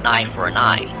of an eye for an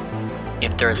eye.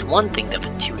 If there is one thing the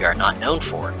Fatui are not known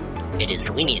for, it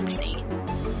is leniency,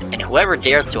 and whoever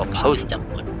dares to oppose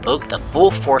them would invoke the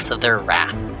full force of their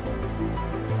wrath.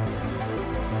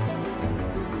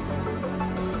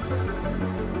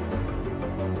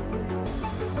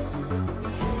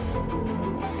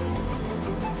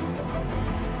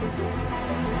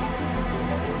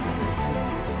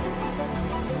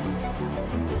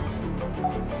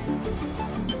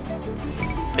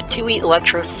 Fatui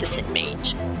Electro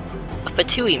Mage. A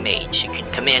Fatui mage who can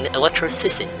command Electro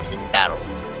in battle.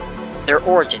 Their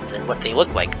origins and what they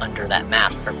look like under that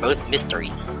mask are both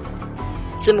mysteries.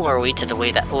 Similarly to the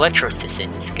way that Electro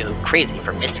go crazy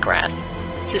for Mistgrass,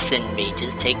 Sissin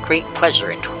mages take great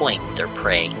pleasure in toying with their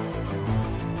prey.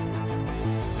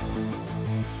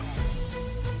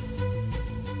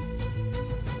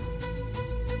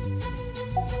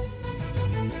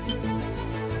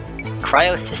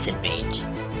 Cryo Mage.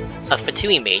 A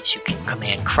Fatui mage who can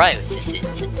command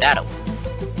Cryo in battle.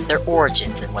 Their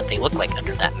origins and what they look like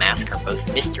under that mask are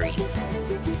both mysteries.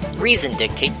 Reason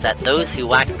dictates that those who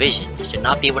lack visions should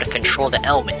not be able to control the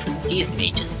elements as these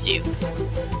mages do.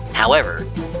 However,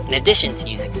 in addition to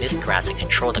using Mistgrass to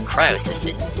control the Cryo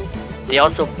they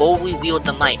also boldly wield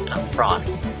the might of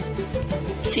Frost.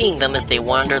 Seeing them as they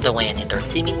wander the land in their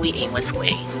seemingly aimless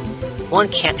way, one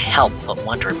can't help but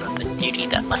wonder about the duty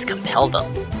that must compel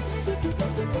them.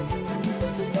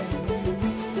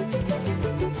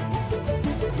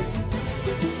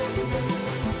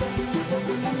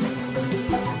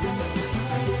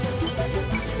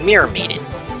 Mirror Maiden.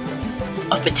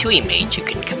 A Fatui mage who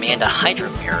can command a Hydro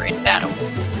Mirror in battle.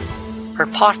 Her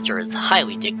posture is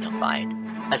highly dignified,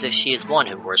 as if she is one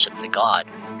who worships a god.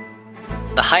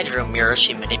 The Hydro Mirror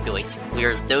she manipulates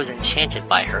lures those enchanted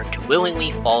by her to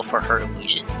willingly fall for her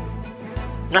illusion.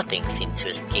 Nothing seems to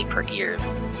escape her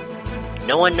ears.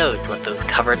 No one knows what those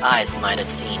covered eyes might have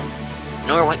seen,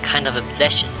 nor what kind of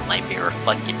obsession might be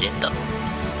reflected in them.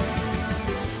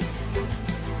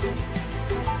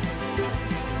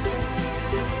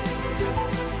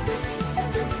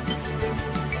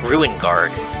 Ruin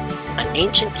Guard, an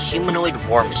ancient humanoid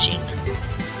war machine.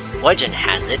 Legend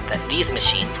has it that these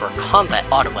machines were combat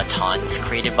automatons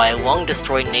created by a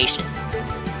long-destroyed nation.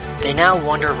 They now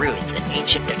wander ruins in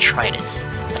ancient detritus,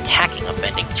 attacking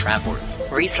offending travelers.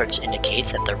 Research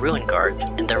indicates that the Ruin Guards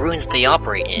and the ruins they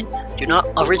operate in do not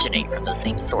originate from the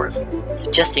same source,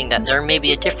 suggesting that there may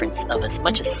be a difference of as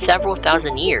much as several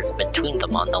thousand years between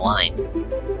them on the line.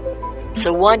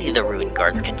 So why do the Ruin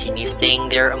Guards continue staying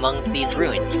there amongst these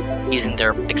ruins, using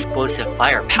their explosive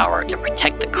firepower to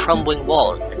protect the crumbling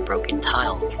walls and broken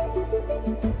tiles?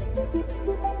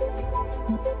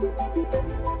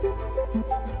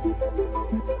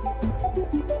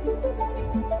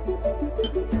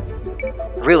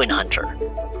 Ruin Hunter,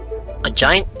 a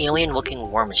giant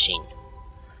alien-looking war machine.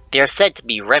 They are said to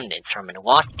be remnants from a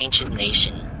lost ancient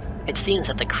nation. It seems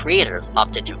that the creators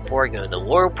opted to forego the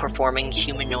low-performing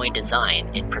humanoid design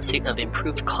in pursuit of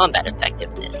improved combat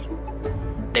effectiveness.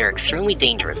 They are extremely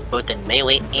dangerous both in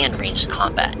melee and ranged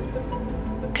combat.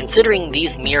 Considering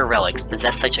these mere relics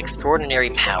possess such extraordinary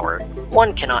power,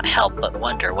 one cannot help but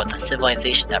wonder what the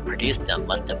civilization that produced them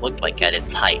must have looked like at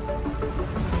its height.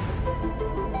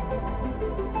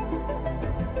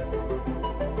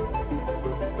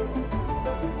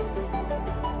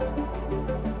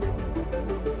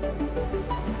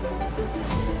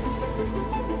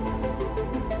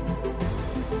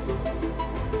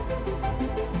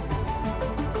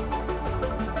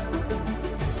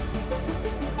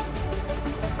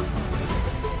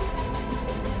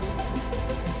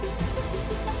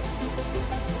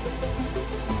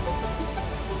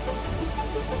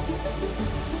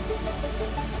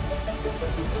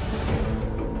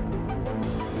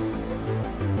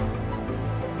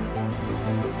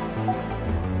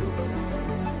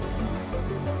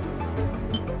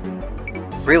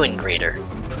 Ruin Grader,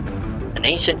 an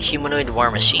ancient humanoid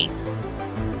war machine.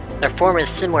 Their form is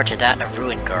similar to that of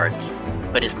Ruin Guards,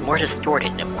 but is more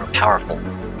distorted and more powerful.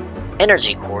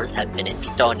 Energy cores have been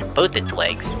installed in both its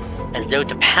legs, as though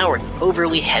to power its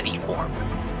overly heavy form.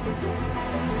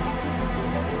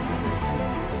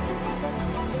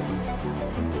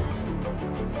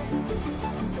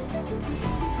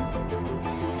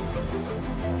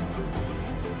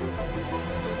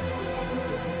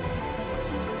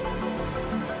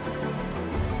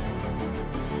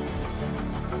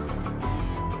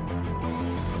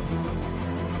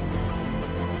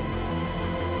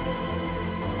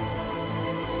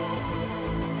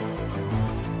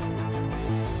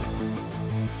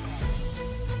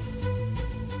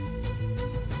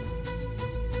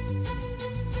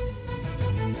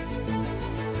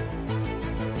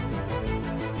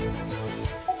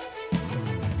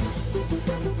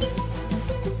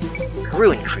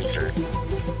 Ruin Cruiser.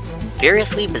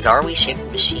 Variously bizarrely shaped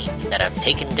machines that have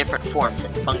taken different forms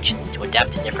and functions to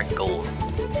adapt to different goals.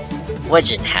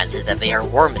 Legend has it that they are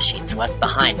war machines left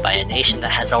behind by a nation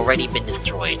that has already been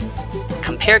destroyed.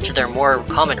 Compared to their more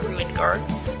common ruin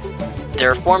guards,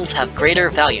 their forms have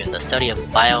greater value in the study of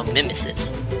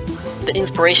biomimesis. The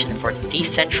inspiration for its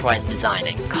decentralized design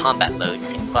and combat modes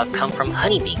seem to have come from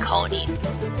honeybee colonies,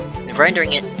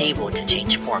 rendering it able to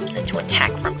change forms and to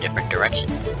attack from different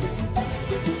directions.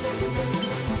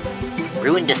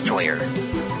 Ruin Destroyer.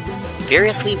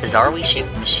 Variously bizarrely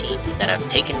shaped machines that have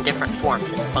taken different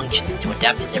forms and functions to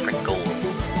adapt to different goals.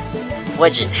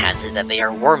 Legend has it that they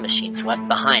are war machines left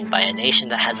behind by a nation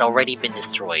that has already been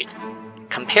destroyed.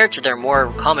 Compared to their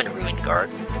more common ruin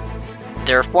guards,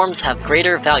 their forms have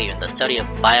greater value in the study of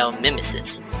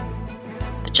biomimesis.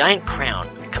 The giant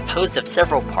crown, composed of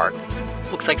several parts,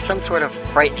 looks like some sort of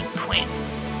frightening plant.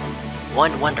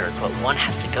 One wonders what one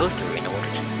has to go through in order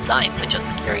to design such a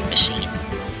scary machine.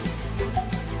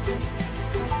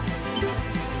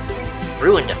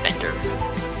 Ruin Defender.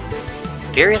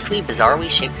 Variously bizarrely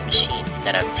shaped machines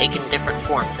that have taken different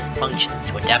forms and functions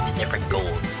to adapt to different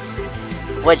goals.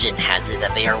 Legend has it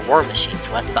that they are war machines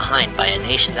left behind by a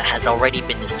nation that has already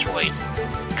been destroyed.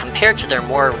 Compared to their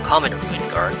more common ruin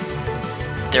guards,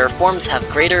 their forms have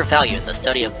greater value in the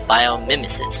study of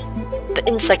biomimesis. The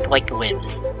insect-like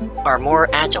limbs are more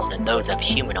agile than those of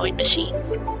humanoid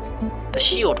machines. The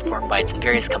shield formed by its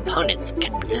various components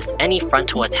can resist any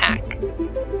frontal attack.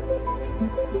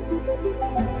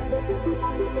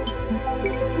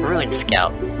 Ruin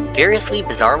Scout. Variously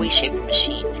bizarrely shaped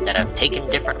machines that have taken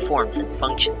different forms and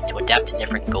functions to adapt to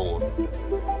different goals.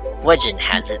 Legend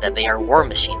has it that they are war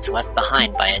machines left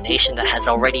behind by a nation that has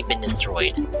already been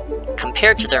destroyed.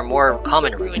 Compared to their more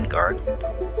common ruin guards,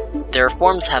 their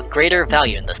forms have greater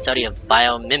value in the study of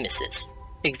biomimesis.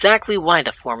 Exactly why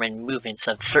the form and movements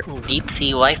of certain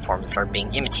deep-sea life forms are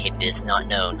being imitated is not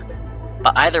known,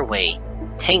 but either way,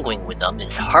 tangling with them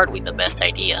is hardly the best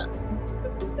idea.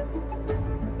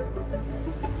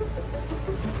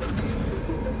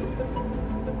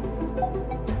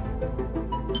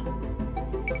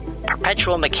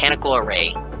 Perpetual Mechanical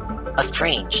Array. A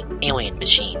strange, alien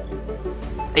machine.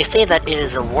 They say that it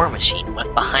is a war machine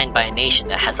left behind by a nation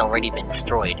that has already been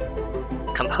destroyed.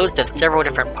 Composed of several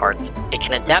different parts, it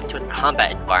can adapt to its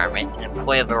combat environment and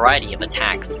employ a variety of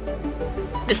attacks.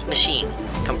 This machine,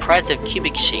 comprised of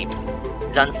cubic shapes,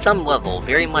 is on some level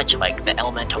very much like the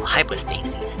Elemental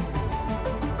Hypostasis.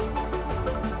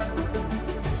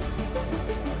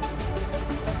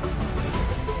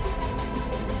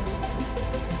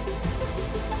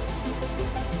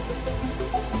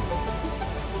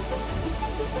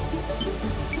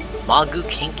 Magu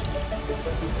Kinki,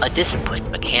 a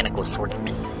disciplined mechanical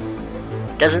swordsman.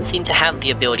 Doesn't seem to have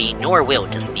the ability nor will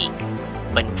to speak,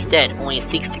 but instead only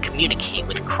seeks to communicate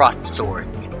with crossed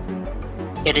swords.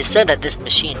 It is said that this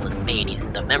machine was made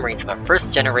using the memories of a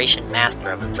first-generation master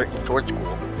of a certain sword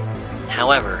school.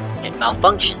 However, it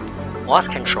malfunctioned,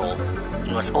 lost control,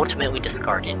 and was ultimately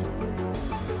discarded.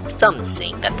 Some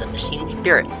sing that the machine's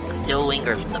spirit still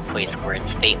lingers in the place where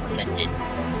its fate was ended.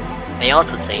 They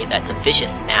also say that the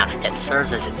vicious mask that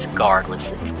serves as its guard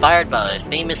was inspired by a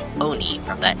famous Oni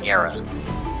from that era.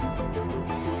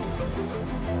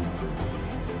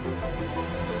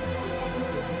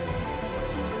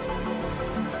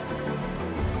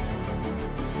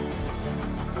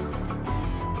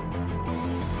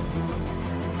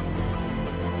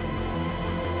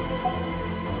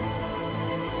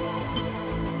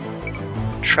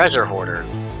 Treasure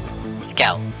Hoarders.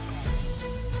 Scout.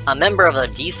 A member of a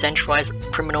decentralized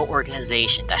criminal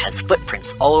organization that has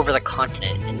footprints all over the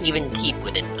continent and even deep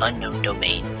within unknown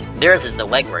domains. Theirs is the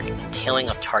legwork and tailing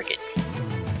of targets.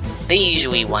 They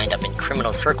usually wind up in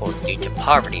criminal circles due to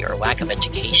poverty or lack of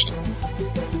education,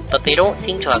 but they don't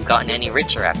seem to have gotten any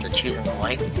richer after choosing a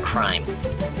life of crime.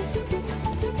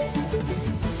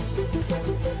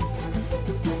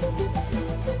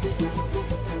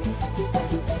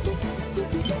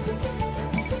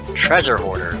 Treasure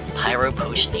Hoarders, Pyro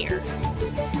Potioneer.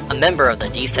 A member of the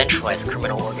decentralized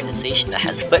criminal organization that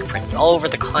has footprints all over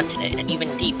the continent and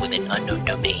even deep within unknown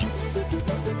domains.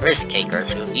 Risk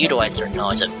takers who have utilized their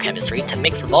knowledge of chemistry to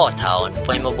mix volatile and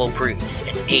flammable brews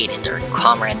and aid in their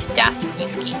comrades' dastardly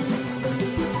schemes.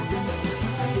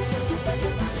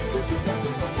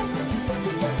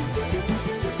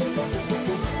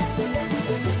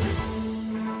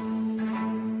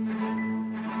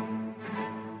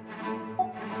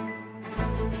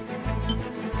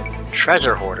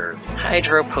 Treasure Hoarders,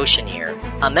 Hydro Potioneer,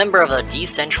 a member of a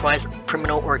decentralized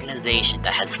criminal organization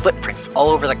that has footprints all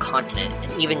over the continent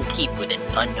and even deep within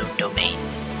unknown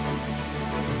domains.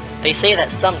 They say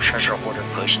that some treasure hoarder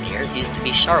potioneers used to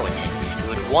be charlatans who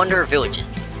would wander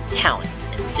villages, towns,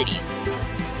 and cities,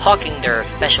 hawking their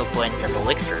special blends of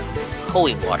elixirs,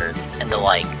 holy waters, and the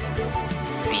like.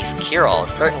 These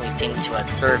cure-alls certainly seem to have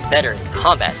served better in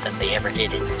combat than they ever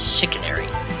did in chicanery.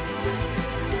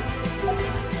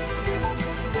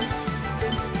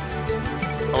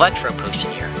 Electro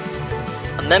Potioneer,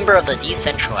 a member of the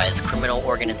decentralized criminal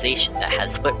organization that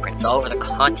has footprints all over the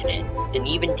continent and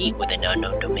even deep within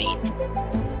unknown domains.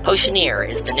 Potioneer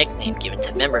is the nickname given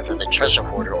to members of the treasure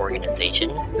hoarder organization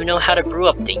who know how to brew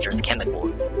up dangerous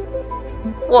chemicals.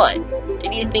 What?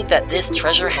 Did you think that this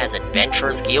treasure has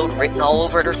Adventurers Guild written all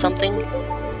over it or something?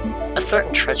 A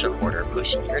certain treasure hoarder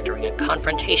potioneer during a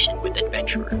confrontation with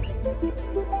adventurers.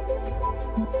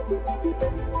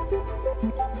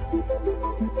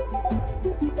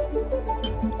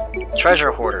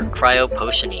 Treasure Hoarder Cryo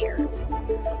Potioneer,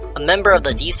 a member of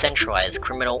the decentralized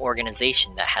criminal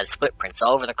organization that has footprints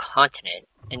all over the continent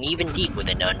and even deep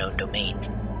within unknown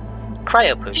domains.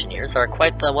 Cryo Potioneers are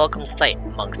quite the welcome sight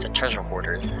amongst the treasure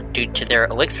hoarders due to their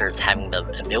elixirs having the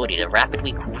ability to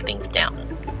rapidly cool things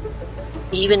down.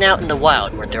 Even out in the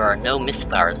wild where there are no mist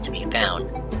flowers to be found,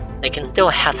 they can still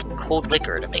have some cold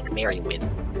liquor to make merry with.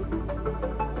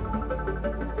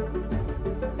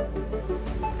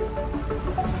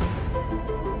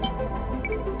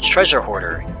 Treasure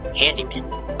Hoarder Handyman,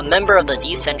 a member of the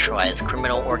decentralized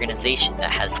criminal organization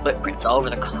that has footprints all over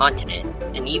the continent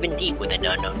and even deep within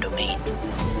unknown domains.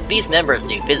 These members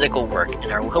do physical work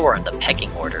and are lower on the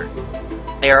pecking order.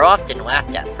 They are often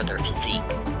laughed at for their physique,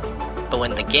 but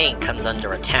when the gang comes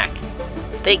under attack,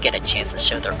 they get a chance to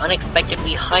show their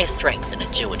unexpectedly high strength and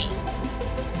agility.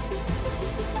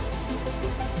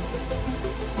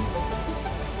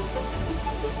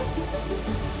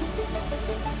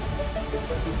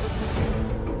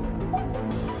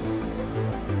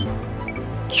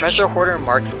 Treasure Hoarder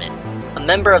Marksman, a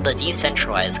member of the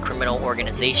decentralized criminal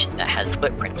organization that has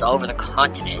footprints all over the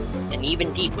continent and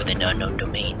even deep within unknown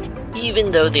domains.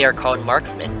 Even though they are called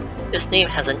marksmen, this name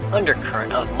has an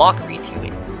undercurrent of mockery to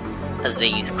it, as they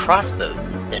use crossbows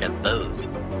instead of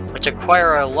bows, which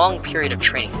require a long period of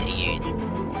training to use.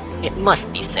 It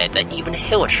must be said that even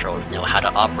Hilistrals know how to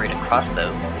operate a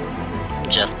crossbow.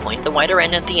 Just point the wider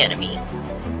end at the enemy,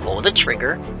 pull the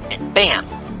trigger, and BAM!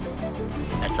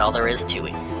 That's all there is to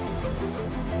it.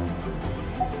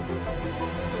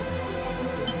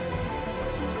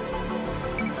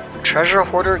 Treasure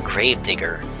Hoarder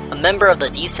Gravedigger, a member of the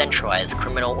decentralized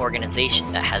criminal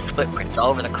organization that has footprints all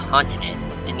over the continent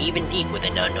and even deep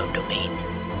within unknown domains.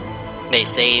 They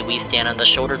say we stand on the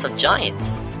shoulders of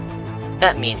giants.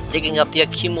 That means digging up the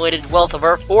accumulated wealth of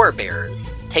our forebears,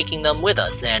 taking them with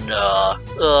us, and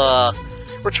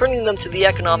returning them to the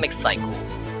economic cycle.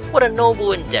 What a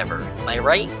noble endeavor, am I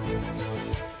right?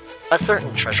 A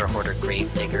certain treasure hoarder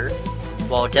gravedigger,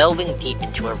 while delving deep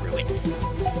into a ruin.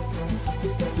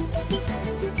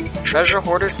 Treasure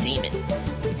Hoarder Seaman,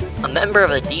 a member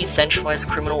of a decentralized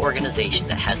criminal organization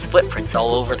that has footprints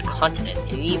all over the continent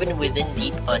and even within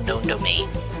deep unknown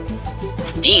domains.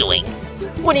 Stealing?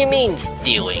 What do you mean,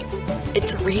 stealing?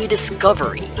 It's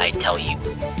rediscovery, I tell you.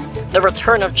 The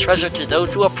return of treasure to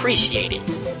those who appreciate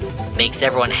it. Makes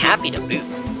everyone happy to boot.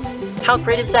 How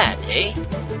great is that, eh?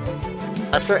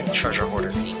 A certain treasure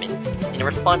hoarder seaman, in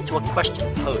response to a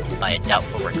question posed by a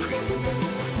doubtful recruit.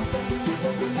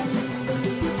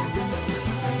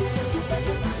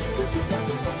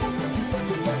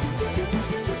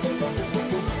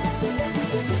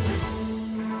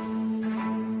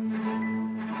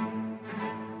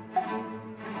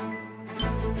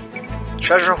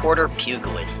 Treasure Hoarder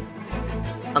Pugilist,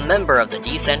 a member of the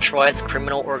decentralized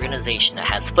criminal organization that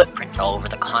has footprints all over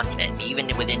the continent,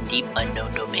 even within deep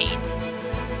unknown domains.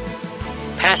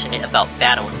 Passionate about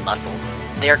battle and muscles,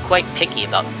 they are quite picky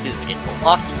about food and will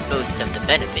often boast of the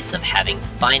benefits of having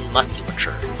fine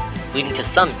musculature, leading to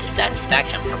some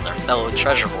dissatisfaction from their fellow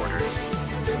treasure hoarders.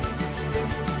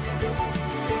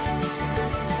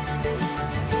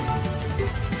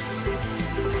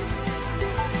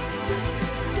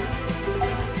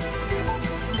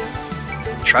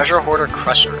 Treasure Hoarder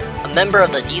Crusher, a member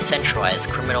of the decentralized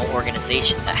criminal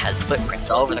organization that has footprints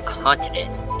all over the continent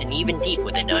and even deep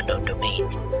within unknown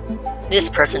domains. This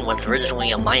person was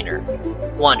originally a miner,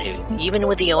 one who, even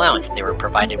with the allowance they were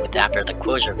provided with after the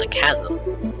closure of the chasm,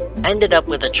 ended up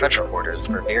with the treasure hoarders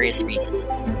for various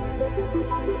reasons.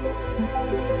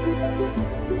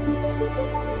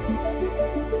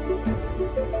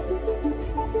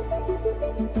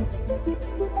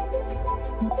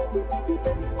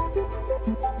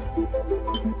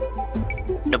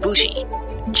 Nobushi,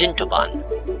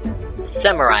 Jintoban,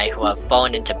 samurai who have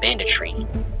fallen into banditry.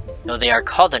 Though they are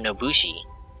called the Nobushi,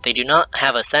 they do not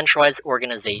have a centralized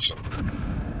organization.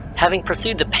 Having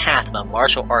pursued the path of a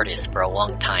martial artist for a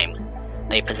long time,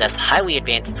 they possess highly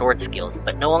advanced sword skills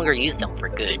but no longer use them for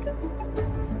good.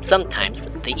 Sometimes,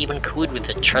 they even collude with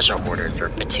the treasure hoarders or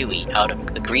Fatui out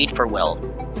of greed for wealth,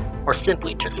 or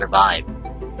simply to survive.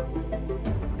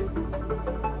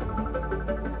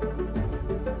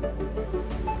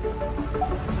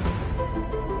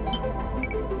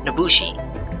 Nobushi,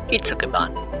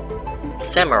 Hitsukuban,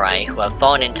 samurai who have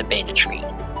fallen into banditry.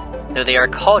 Though they are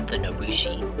called the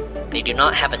Nobushi, they do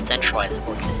not have a centralized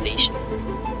organization.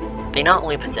 They not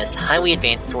only possess highly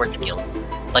advanced sword skills,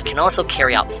 but can also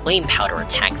carry out flame powder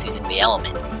attacks using the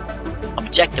elements.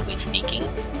 Objectively speaking,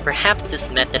 perhaps this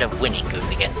method of winning goes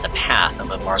against the path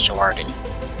of a martial artist.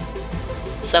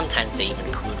 Sometimes they even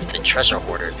collude with the treasure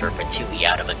hoarders or Fatui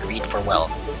out of a greed for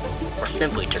wealth, or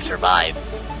simply to survive.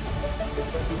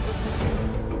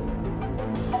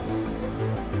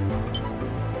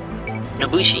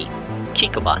 Nobushi,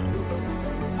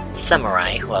 Kikoban,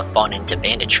 samurai who have fallen into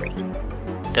banditry.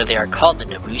 Though they are called the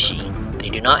Nobushi, they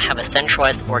do not have a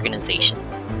centralized organization.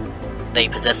 They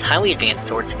possess highly advanced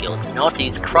sword skills and also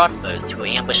use crossbows to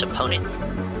ambush opponents,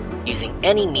 using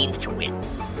any means to win.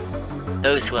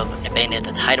 Those who have abandoned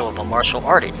the title of a martial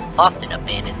artist often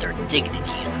abandon their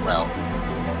dignity as well.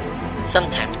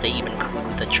 Sometimes they even collude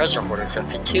with the treasure hoarders of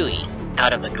Fatui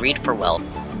out of a greed for wealth,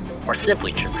 or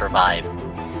simply to survive.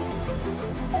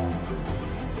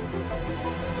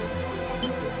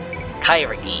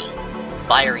 Kairagi,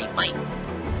 fiery might,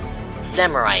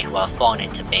 samurai who have fallen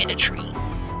into banditry.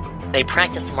 They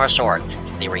practiced martial arts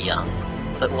since they were young,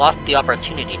 but lost the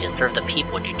opportunity to serve the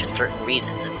people due to certain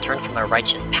reasons and turned from a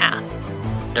righteous path.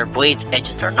 Their blades'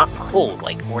 edges are not cold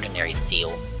like ordinary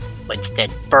steel, but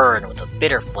instead burn with a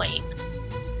bitter flame.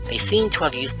 They seem to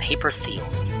have used paper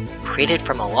seals, created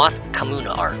from a lost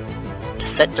Kamuna art, to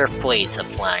set their blades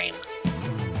aflame.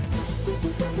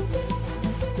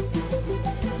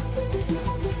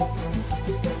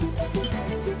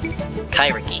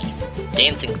 Kairagi,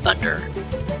 dancing thunder,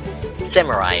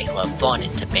 samurai who have fallen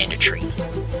into banditry.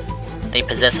 They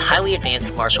possess highly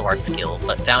advanced martial arts skill,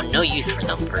 but found no use for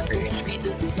them for various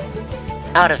reasons.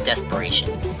 Out of desperation,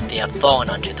 they have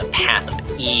fallen onto the path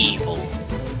of evil.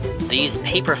 They use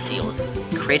paper seals,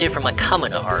 created from a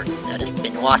Kamuna art that has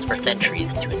been lost for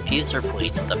centuries, to infuse their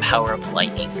blades with the power of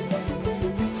lightning.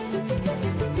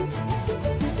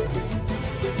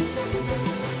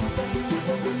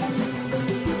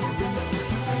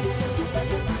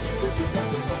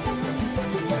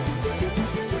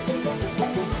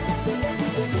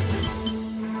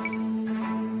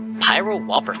 Pyro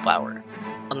Whopperflower,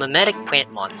 a mimetic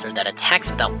plant monster that attacks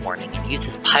without warning and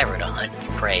uses pyro to hunt its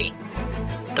prey.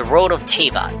 The world of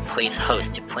Teyvat plays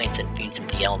host to plants infused with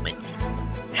the elements.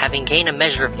 Having gained a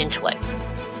measure of intellect,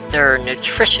 their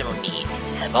nutritional needs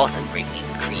have also greatly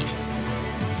increased.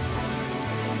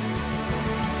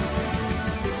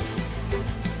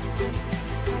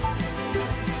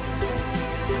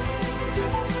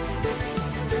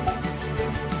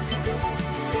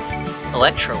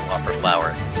 Electro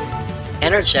Whopperflower,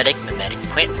 energetic mimetic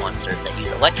plant monsters that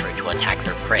use electro to attack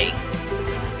their prey.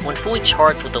 When fully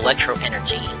charged with electro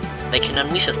energy, they can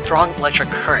unleash a strong electric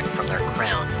current from their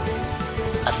crowns.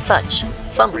 As such,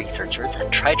 some researchers have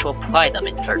tried to apply them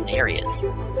in certain areas.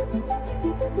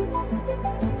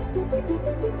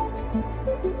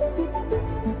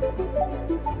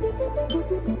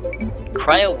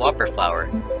 Cryo Whopperflower,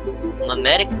 a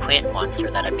mimetic plant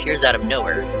monster that appears out of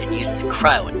nowhere and uses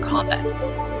cryo in combat.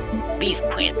 These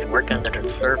plants work under the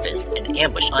surface and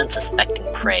ambush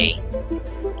unsuspecting prey.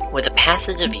 With the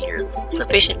passage of years,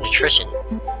 sufficient nutrition,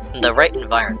 and the right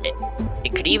environment,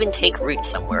 it could even take root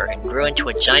somewhere and grow into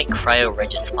a giant Cryo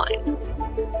Slime.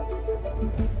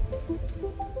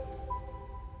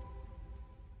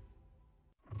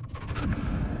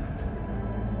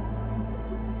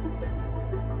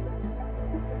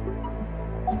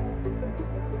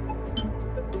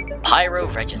 Pyro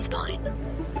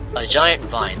Slime, a giant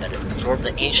vine that has absorbed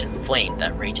the ancient flame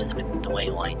that rages within the way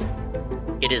lines.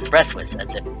 It is restless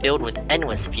as if filled with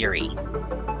endless fury.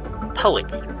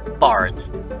 Poets, bards,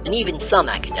 and even some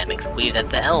academics believe that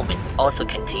the elements also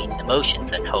contain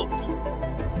emotions and hopes.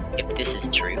 If this is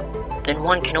true, then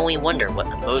one can only wonder what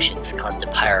emotions caused the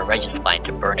Pyro Slime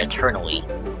to burn eternally,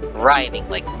 writhing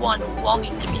like one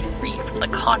longing to be free from the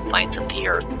confines of the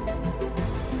earth.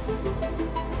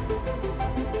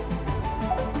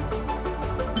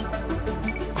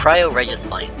 Cryo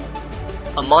Slime,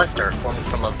 a monster formed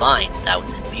from a vine that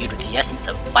was imbued with the essence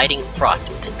of biting frost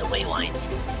within the way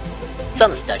lines.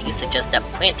 Some studies suggest that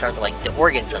plants are like the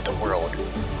organs of the world,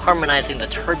 harmonizing the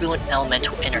turbulent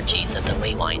elemental energies of the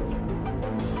ley lines.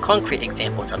 Concrete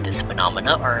examples of this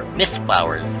phenomena are mist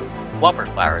flowers, whopper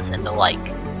flowers, and the like,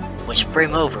 which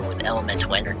brim over with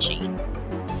elemental energy.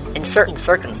 In certain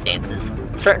circumstances,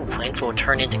 certain plants will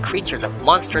turn into creatures of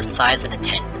monstrous size and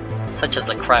intent, such as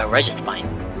the Cryo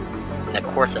Spines, in the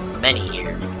course of many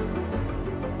years.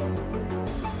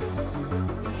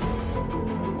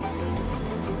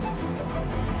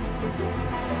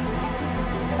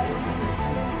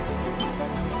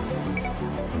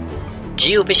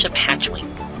 Geo Bishop Hatchling,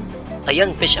 a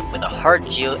young bishop with a hard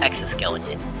Geo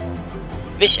exoskeleton.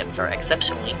 Bishops are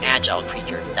exceptionally agile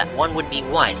creatures that one would be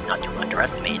wise not to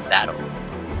underestimate in battle.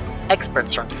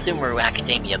 Experts from Sumeru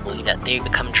Academia believe that they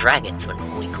become dragons when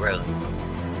fully grown.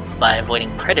 By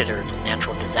avoiding predators and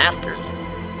natural disasters,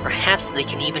 perhaps they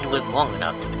can even live long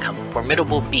enough to become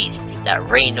formidable beasts that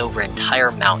reign over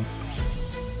entire mountains.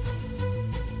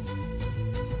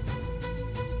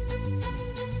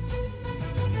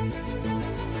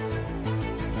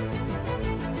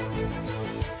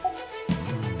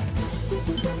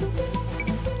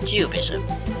 Geo Bishop,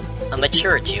 a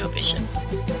mature Geo Bishop.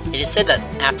 It is said that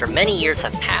after many years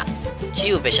have passed,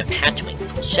 Geo Bishop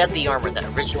hatchlings will shed the armor that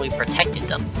originally protected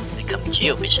them and become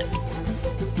Geo Bishops.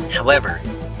 However,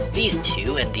 these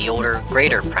two and the older,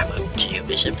 greater Primo Geo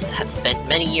Bishops have spent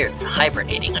many years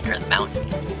hibernating under the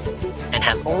mountains, and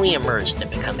have only emerged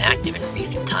and become active in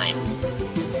recent times.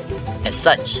 As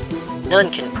such,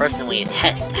 none can personally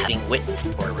attest to having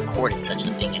witnessed or recorded such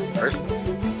a thing in person.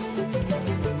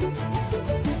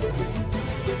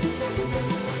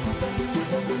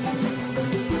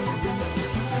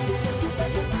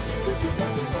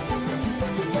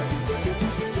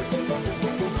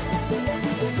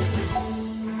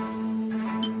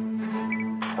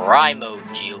 Primo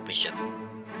Geo Bishop.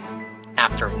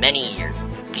 After many years,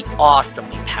 the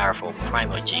awesomely powerful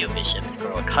Primo Geo Bishops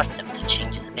grow accustomed to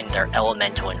changes in their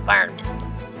elemental environment.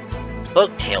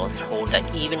 Folktales hold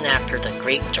that even after the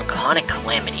great draconic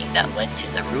calamity that led to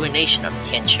the ruination of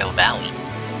Tianqiu Valley,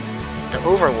 the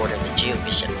overlord of the Geo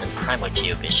Bishops and Primo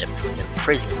Geo Bishops was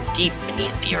imprisoned deep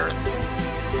beneath the earth,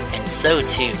 and so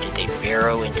too did they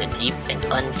burrow into deep and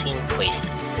unseen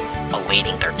places,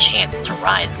 awaiting their chance to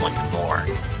rise once more.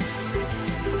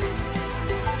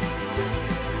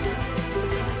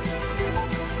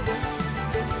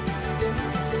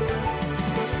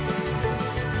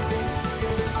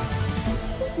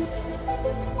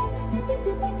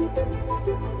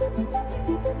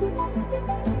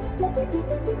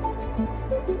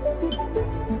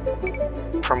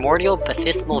 Primordial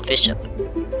Baptismal Bishop,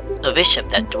 a bishop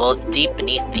that dwells deep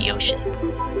beneath the oceans.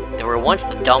 They were once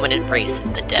the dominant race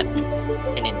in the depths,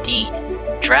 and indeed,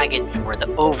 dragons were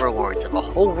the overlords of a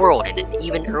whole world in an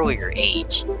even earlier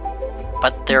age.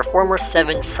 But their former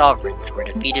 7 sovereigns were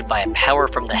defeated by a power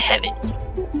from the heavens,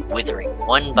 withering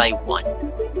one by one.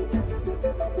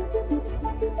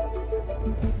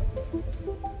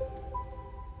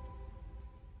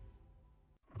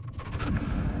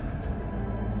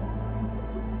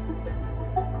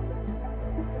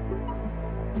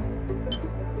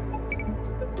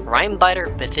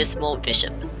 Rimebiter Baptismal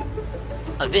Bishop,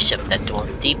 a bishop that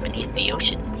dwells deep beneath the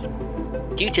oceans.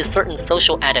 Due to certain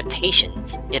social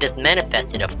adaptations, it has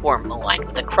manifested a form aligned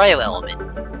with the cryo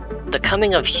element. The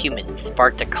coming of humans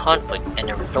sparked a conflict and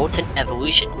a resultant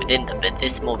evolution within the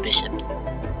Baptismal Bishops,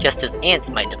 just as ants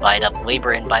might divide up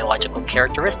labor and biological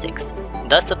characteristics,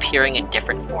 thus appearing in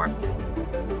different forms.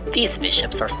 These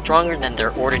bishops are stronger than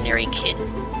their ordinary kin.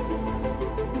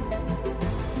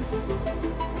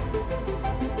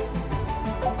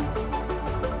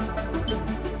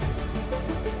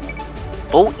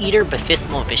 Bolt Eater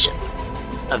Baptismal Bishop,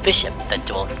 a bishop that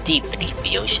dwells deep beneath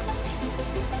the oceans.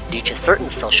 Due to certain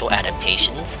social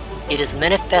adaptations, it has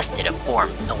manifested a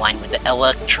form aligned with the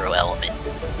Electro element.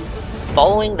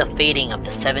 Following the fading of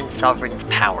the 7 sovereigns'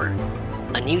 power,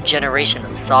 a new generation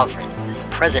of sovereigns is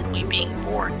presently being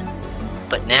born.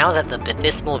 But now that the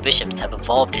Baptismal Bishops have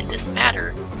evolved in this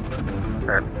manner,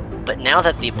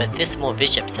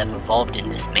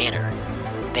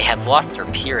 they have lost their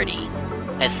purity.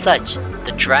 As such,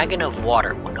 the Dragon of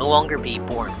Water will no longer be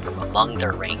born from among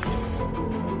their ranks.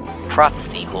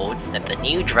 Prophecy holds that the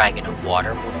new Dragon of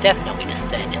Water will definitely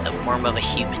descend in the form of a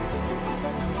human.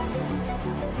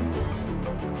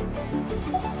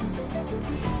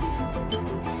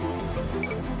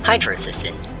 Hydro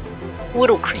Assistant,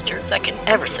 little creatures that can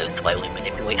ever so slightly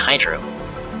manipulate Hydro.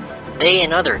 They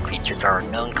and other creatures are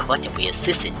known collectively as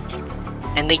Sissons,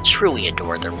 and they truly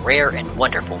adore the rare and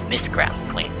wonderful Mistgrass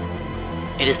plant.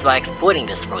 It is by exploiting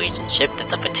this relationship that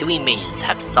the Fatui mages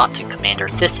have sought to command their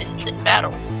Sissons in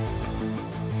battle.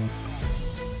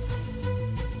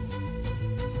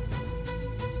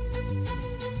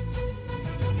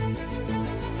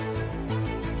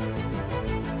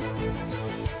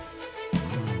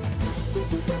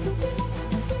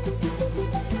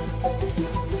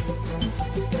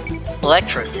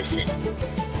 Electro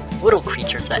little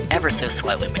creatures that ever so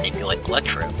slightly manipulate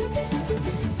Electro.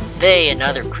 They and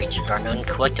other creatures are known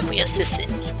collectively as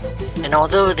Sissons, and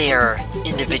although they are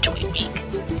individually weak,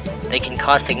 they can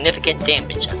cause significant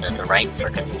damage under the right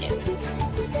circumstances.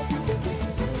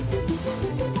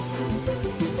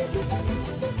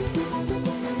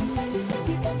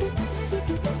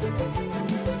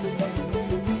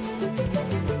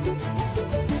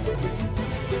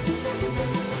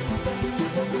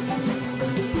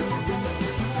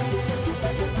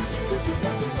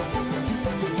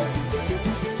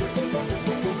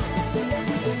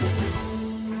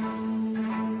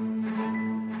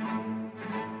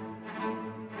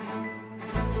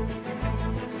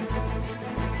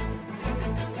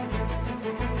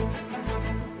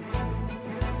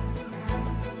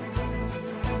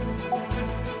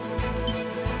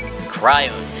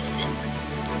 Cryo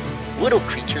little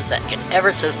creatures that can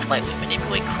ever so slightly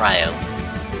manipulate Cryo.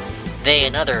 They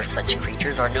and other such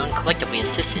creatures are known collectively as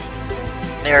Sissons.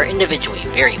 They are individually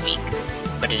very weak,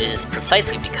 but it is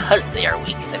precisely because they are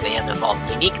weak that they have evolved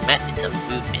unique methods of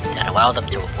movement that allow them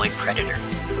to avoid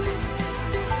predators.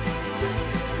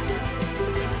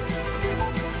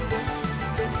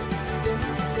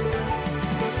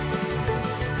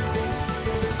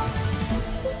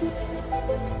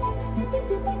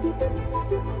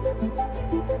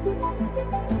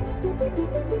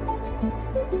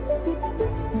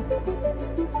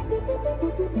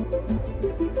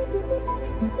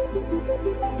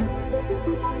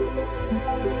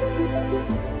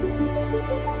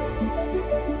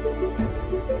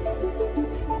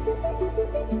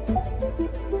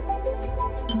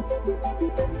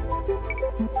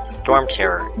 Storm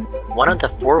Terror, one of the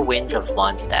four winds of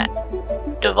Mondstadt.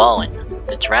 Dvalin,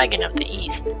 the dragon of the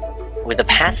east. With the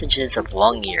passages of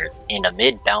long years and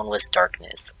amid boundless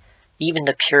darkness, even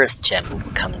the purest gem will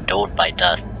become dulled by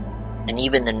dust, and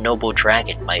even the noble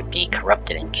dragon might be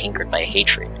corrupted and cankered by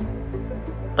hatred.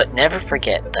 But never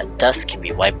forget that dust can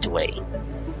be wiped away,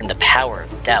 and the power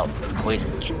of doubt and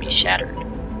poison can be shattered.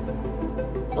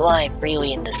 Fly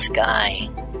freely in the sky,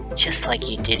 just like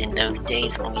you did in those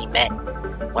days when we met,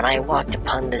 when I walked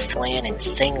upon this land and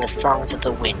sang the songs of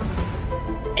the wind,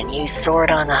 and you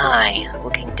soared on high,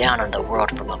 looking down on the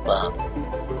world from above.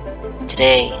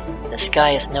 Today, the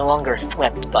sky is no longer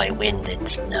swept by wind and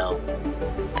snow.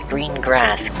 The green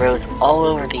grass grows all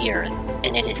over the earth,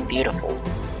 and it is beautiful.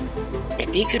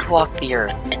 If you could walk the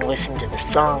earth and listen to the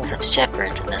songs of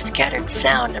shepherds and the scattered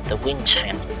sound of the wind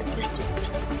chimes in the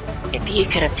distance, if you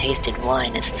could have tasted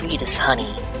wine as sweet as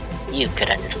honey, you could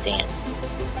understand.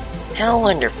 How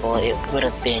wonderful it would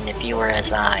have been if you were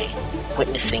as I,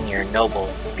 witnessing your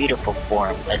noble, beautiful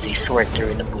form as you soared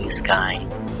through the blue sky.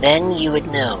 Then you would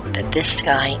know that this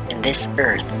sky and this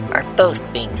earth are both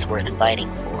things worth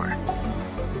fighting for.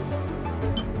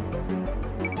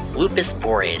 Lupus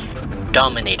Boreas,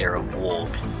 dominator of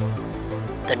wolves.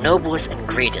 The noblest and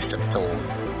greatest of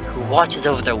souls, who watches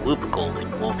over the Lupical in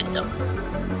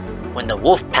wolfendom. When the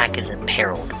wolf pack is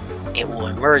imperiled, it will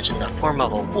emerge in the form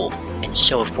of a wolf and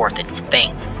show forth its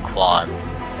fangs and claws.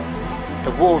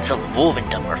 The wolves of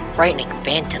Wolvendom are frightening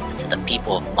phantoms to the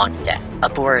people of Mondstadt, a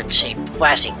blurred shape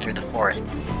flashing through the forest,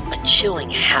 a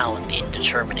chilling howl in the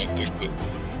indeterminate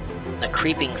distance, the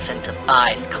creeping sense of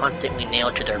eyes constantly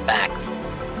nailed to their backs.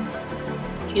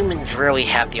 Humans rarely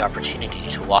have the opportunity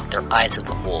to walk their eyes of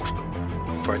the wolf,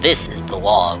 for this is the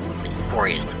law Lupus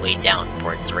Boreas laid down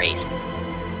for its race.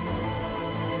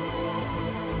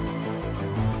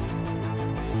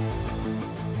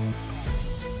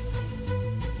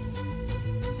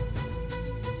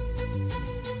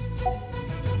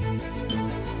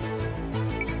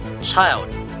 Child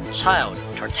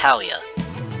Tartaglia,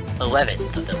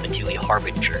 11th of the Fatui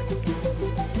Harbingers.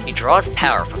 He draws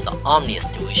power from the omnious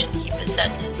delusion he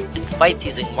possesses, and fights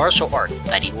using martial arts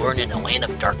that he learned in a land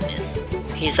of darkness.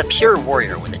 He is a pure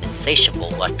warrior with an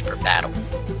insatiable lust for battle.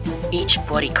 Each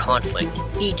bloody conflict,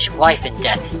 each life and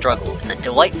death struggle is a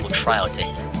delightful trial to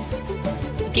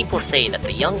him. People say that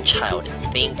the young child is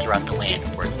famed throughout the land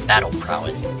for his battle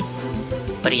prowess,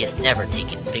 but he has never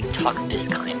taken big talk of this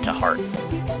kind to heart.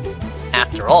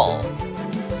 After all,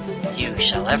 you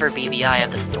shall ever be the eye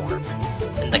of the storm,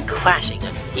 and the clashing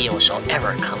of steel shall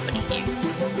ever accompany you.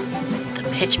 The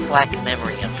pitch-black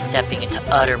memory of stepping into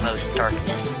uttermost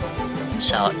darkness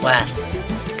shall at last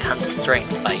become the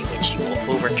strength by which you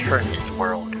will overturn this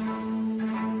world.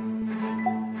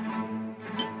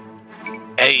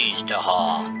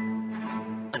 Ajdaha,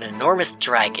 an enormous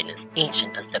dragon as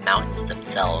ancient as the mountains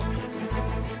themselves.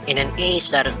 In an age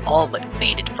that is all but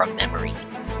faded from memory,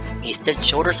 he stood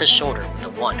shoulder to shoulder with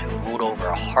the one who ruled over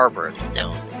a harbor of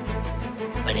stone.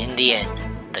 But in the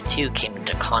end, the two came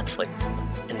into conflict,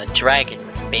 and the dragon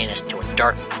was banished to a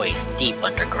dark place deep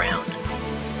underground.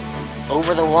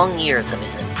 Over the long years of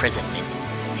his imprisonment,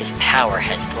 his power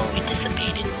has slowly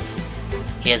dissipated.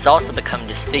 He has also become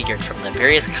disfigured from the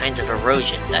various kinds of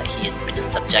erosion that he has been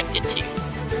subjected to.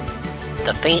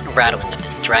 The faint rattling of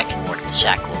this dragon lord's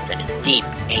shackles and his deep,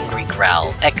 angry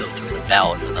growl echo through the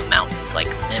bowels of the mountains like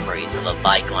memories of a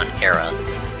bygone era.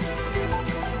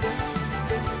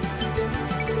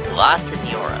 La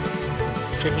Senora.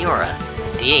 Senora,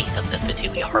 the eighth of the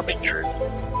Fatui Harbingers.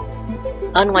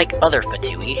 Unlike other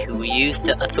Fatui who use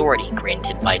the authority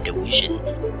granted by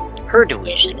delusions, her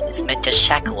delusion is meant to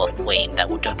shackle a flame that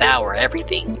will devour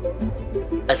everything.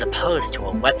 As opposed to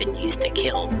a weapon used to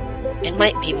kill, it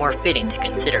might be more fitting to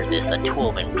consider this a tool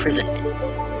of imprisonment.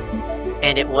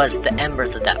 And it was the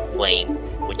embers of that flame,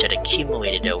 which had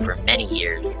accumulated over many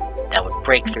years, that would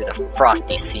break through the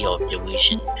frosty seal of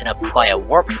delusion and apply a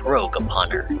warped rogue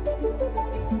upon her.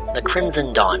 The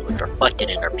crimson dawn was reflected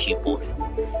in her pupils,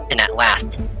 and at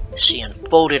last, she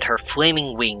unfolded her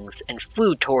flaming wings and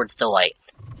flew towards the light.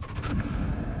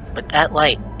 But that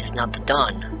light is not the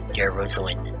dawn, dear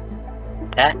Rosalind.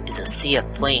 That is a sea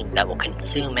of flame that will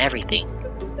consume everything.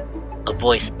 A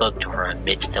voice spoke to her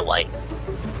amidst the light.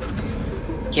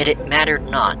 Yet it mattered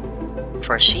not,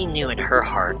 for she knew in her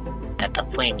heart that the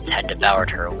flames had devoured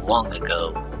her long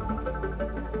ago.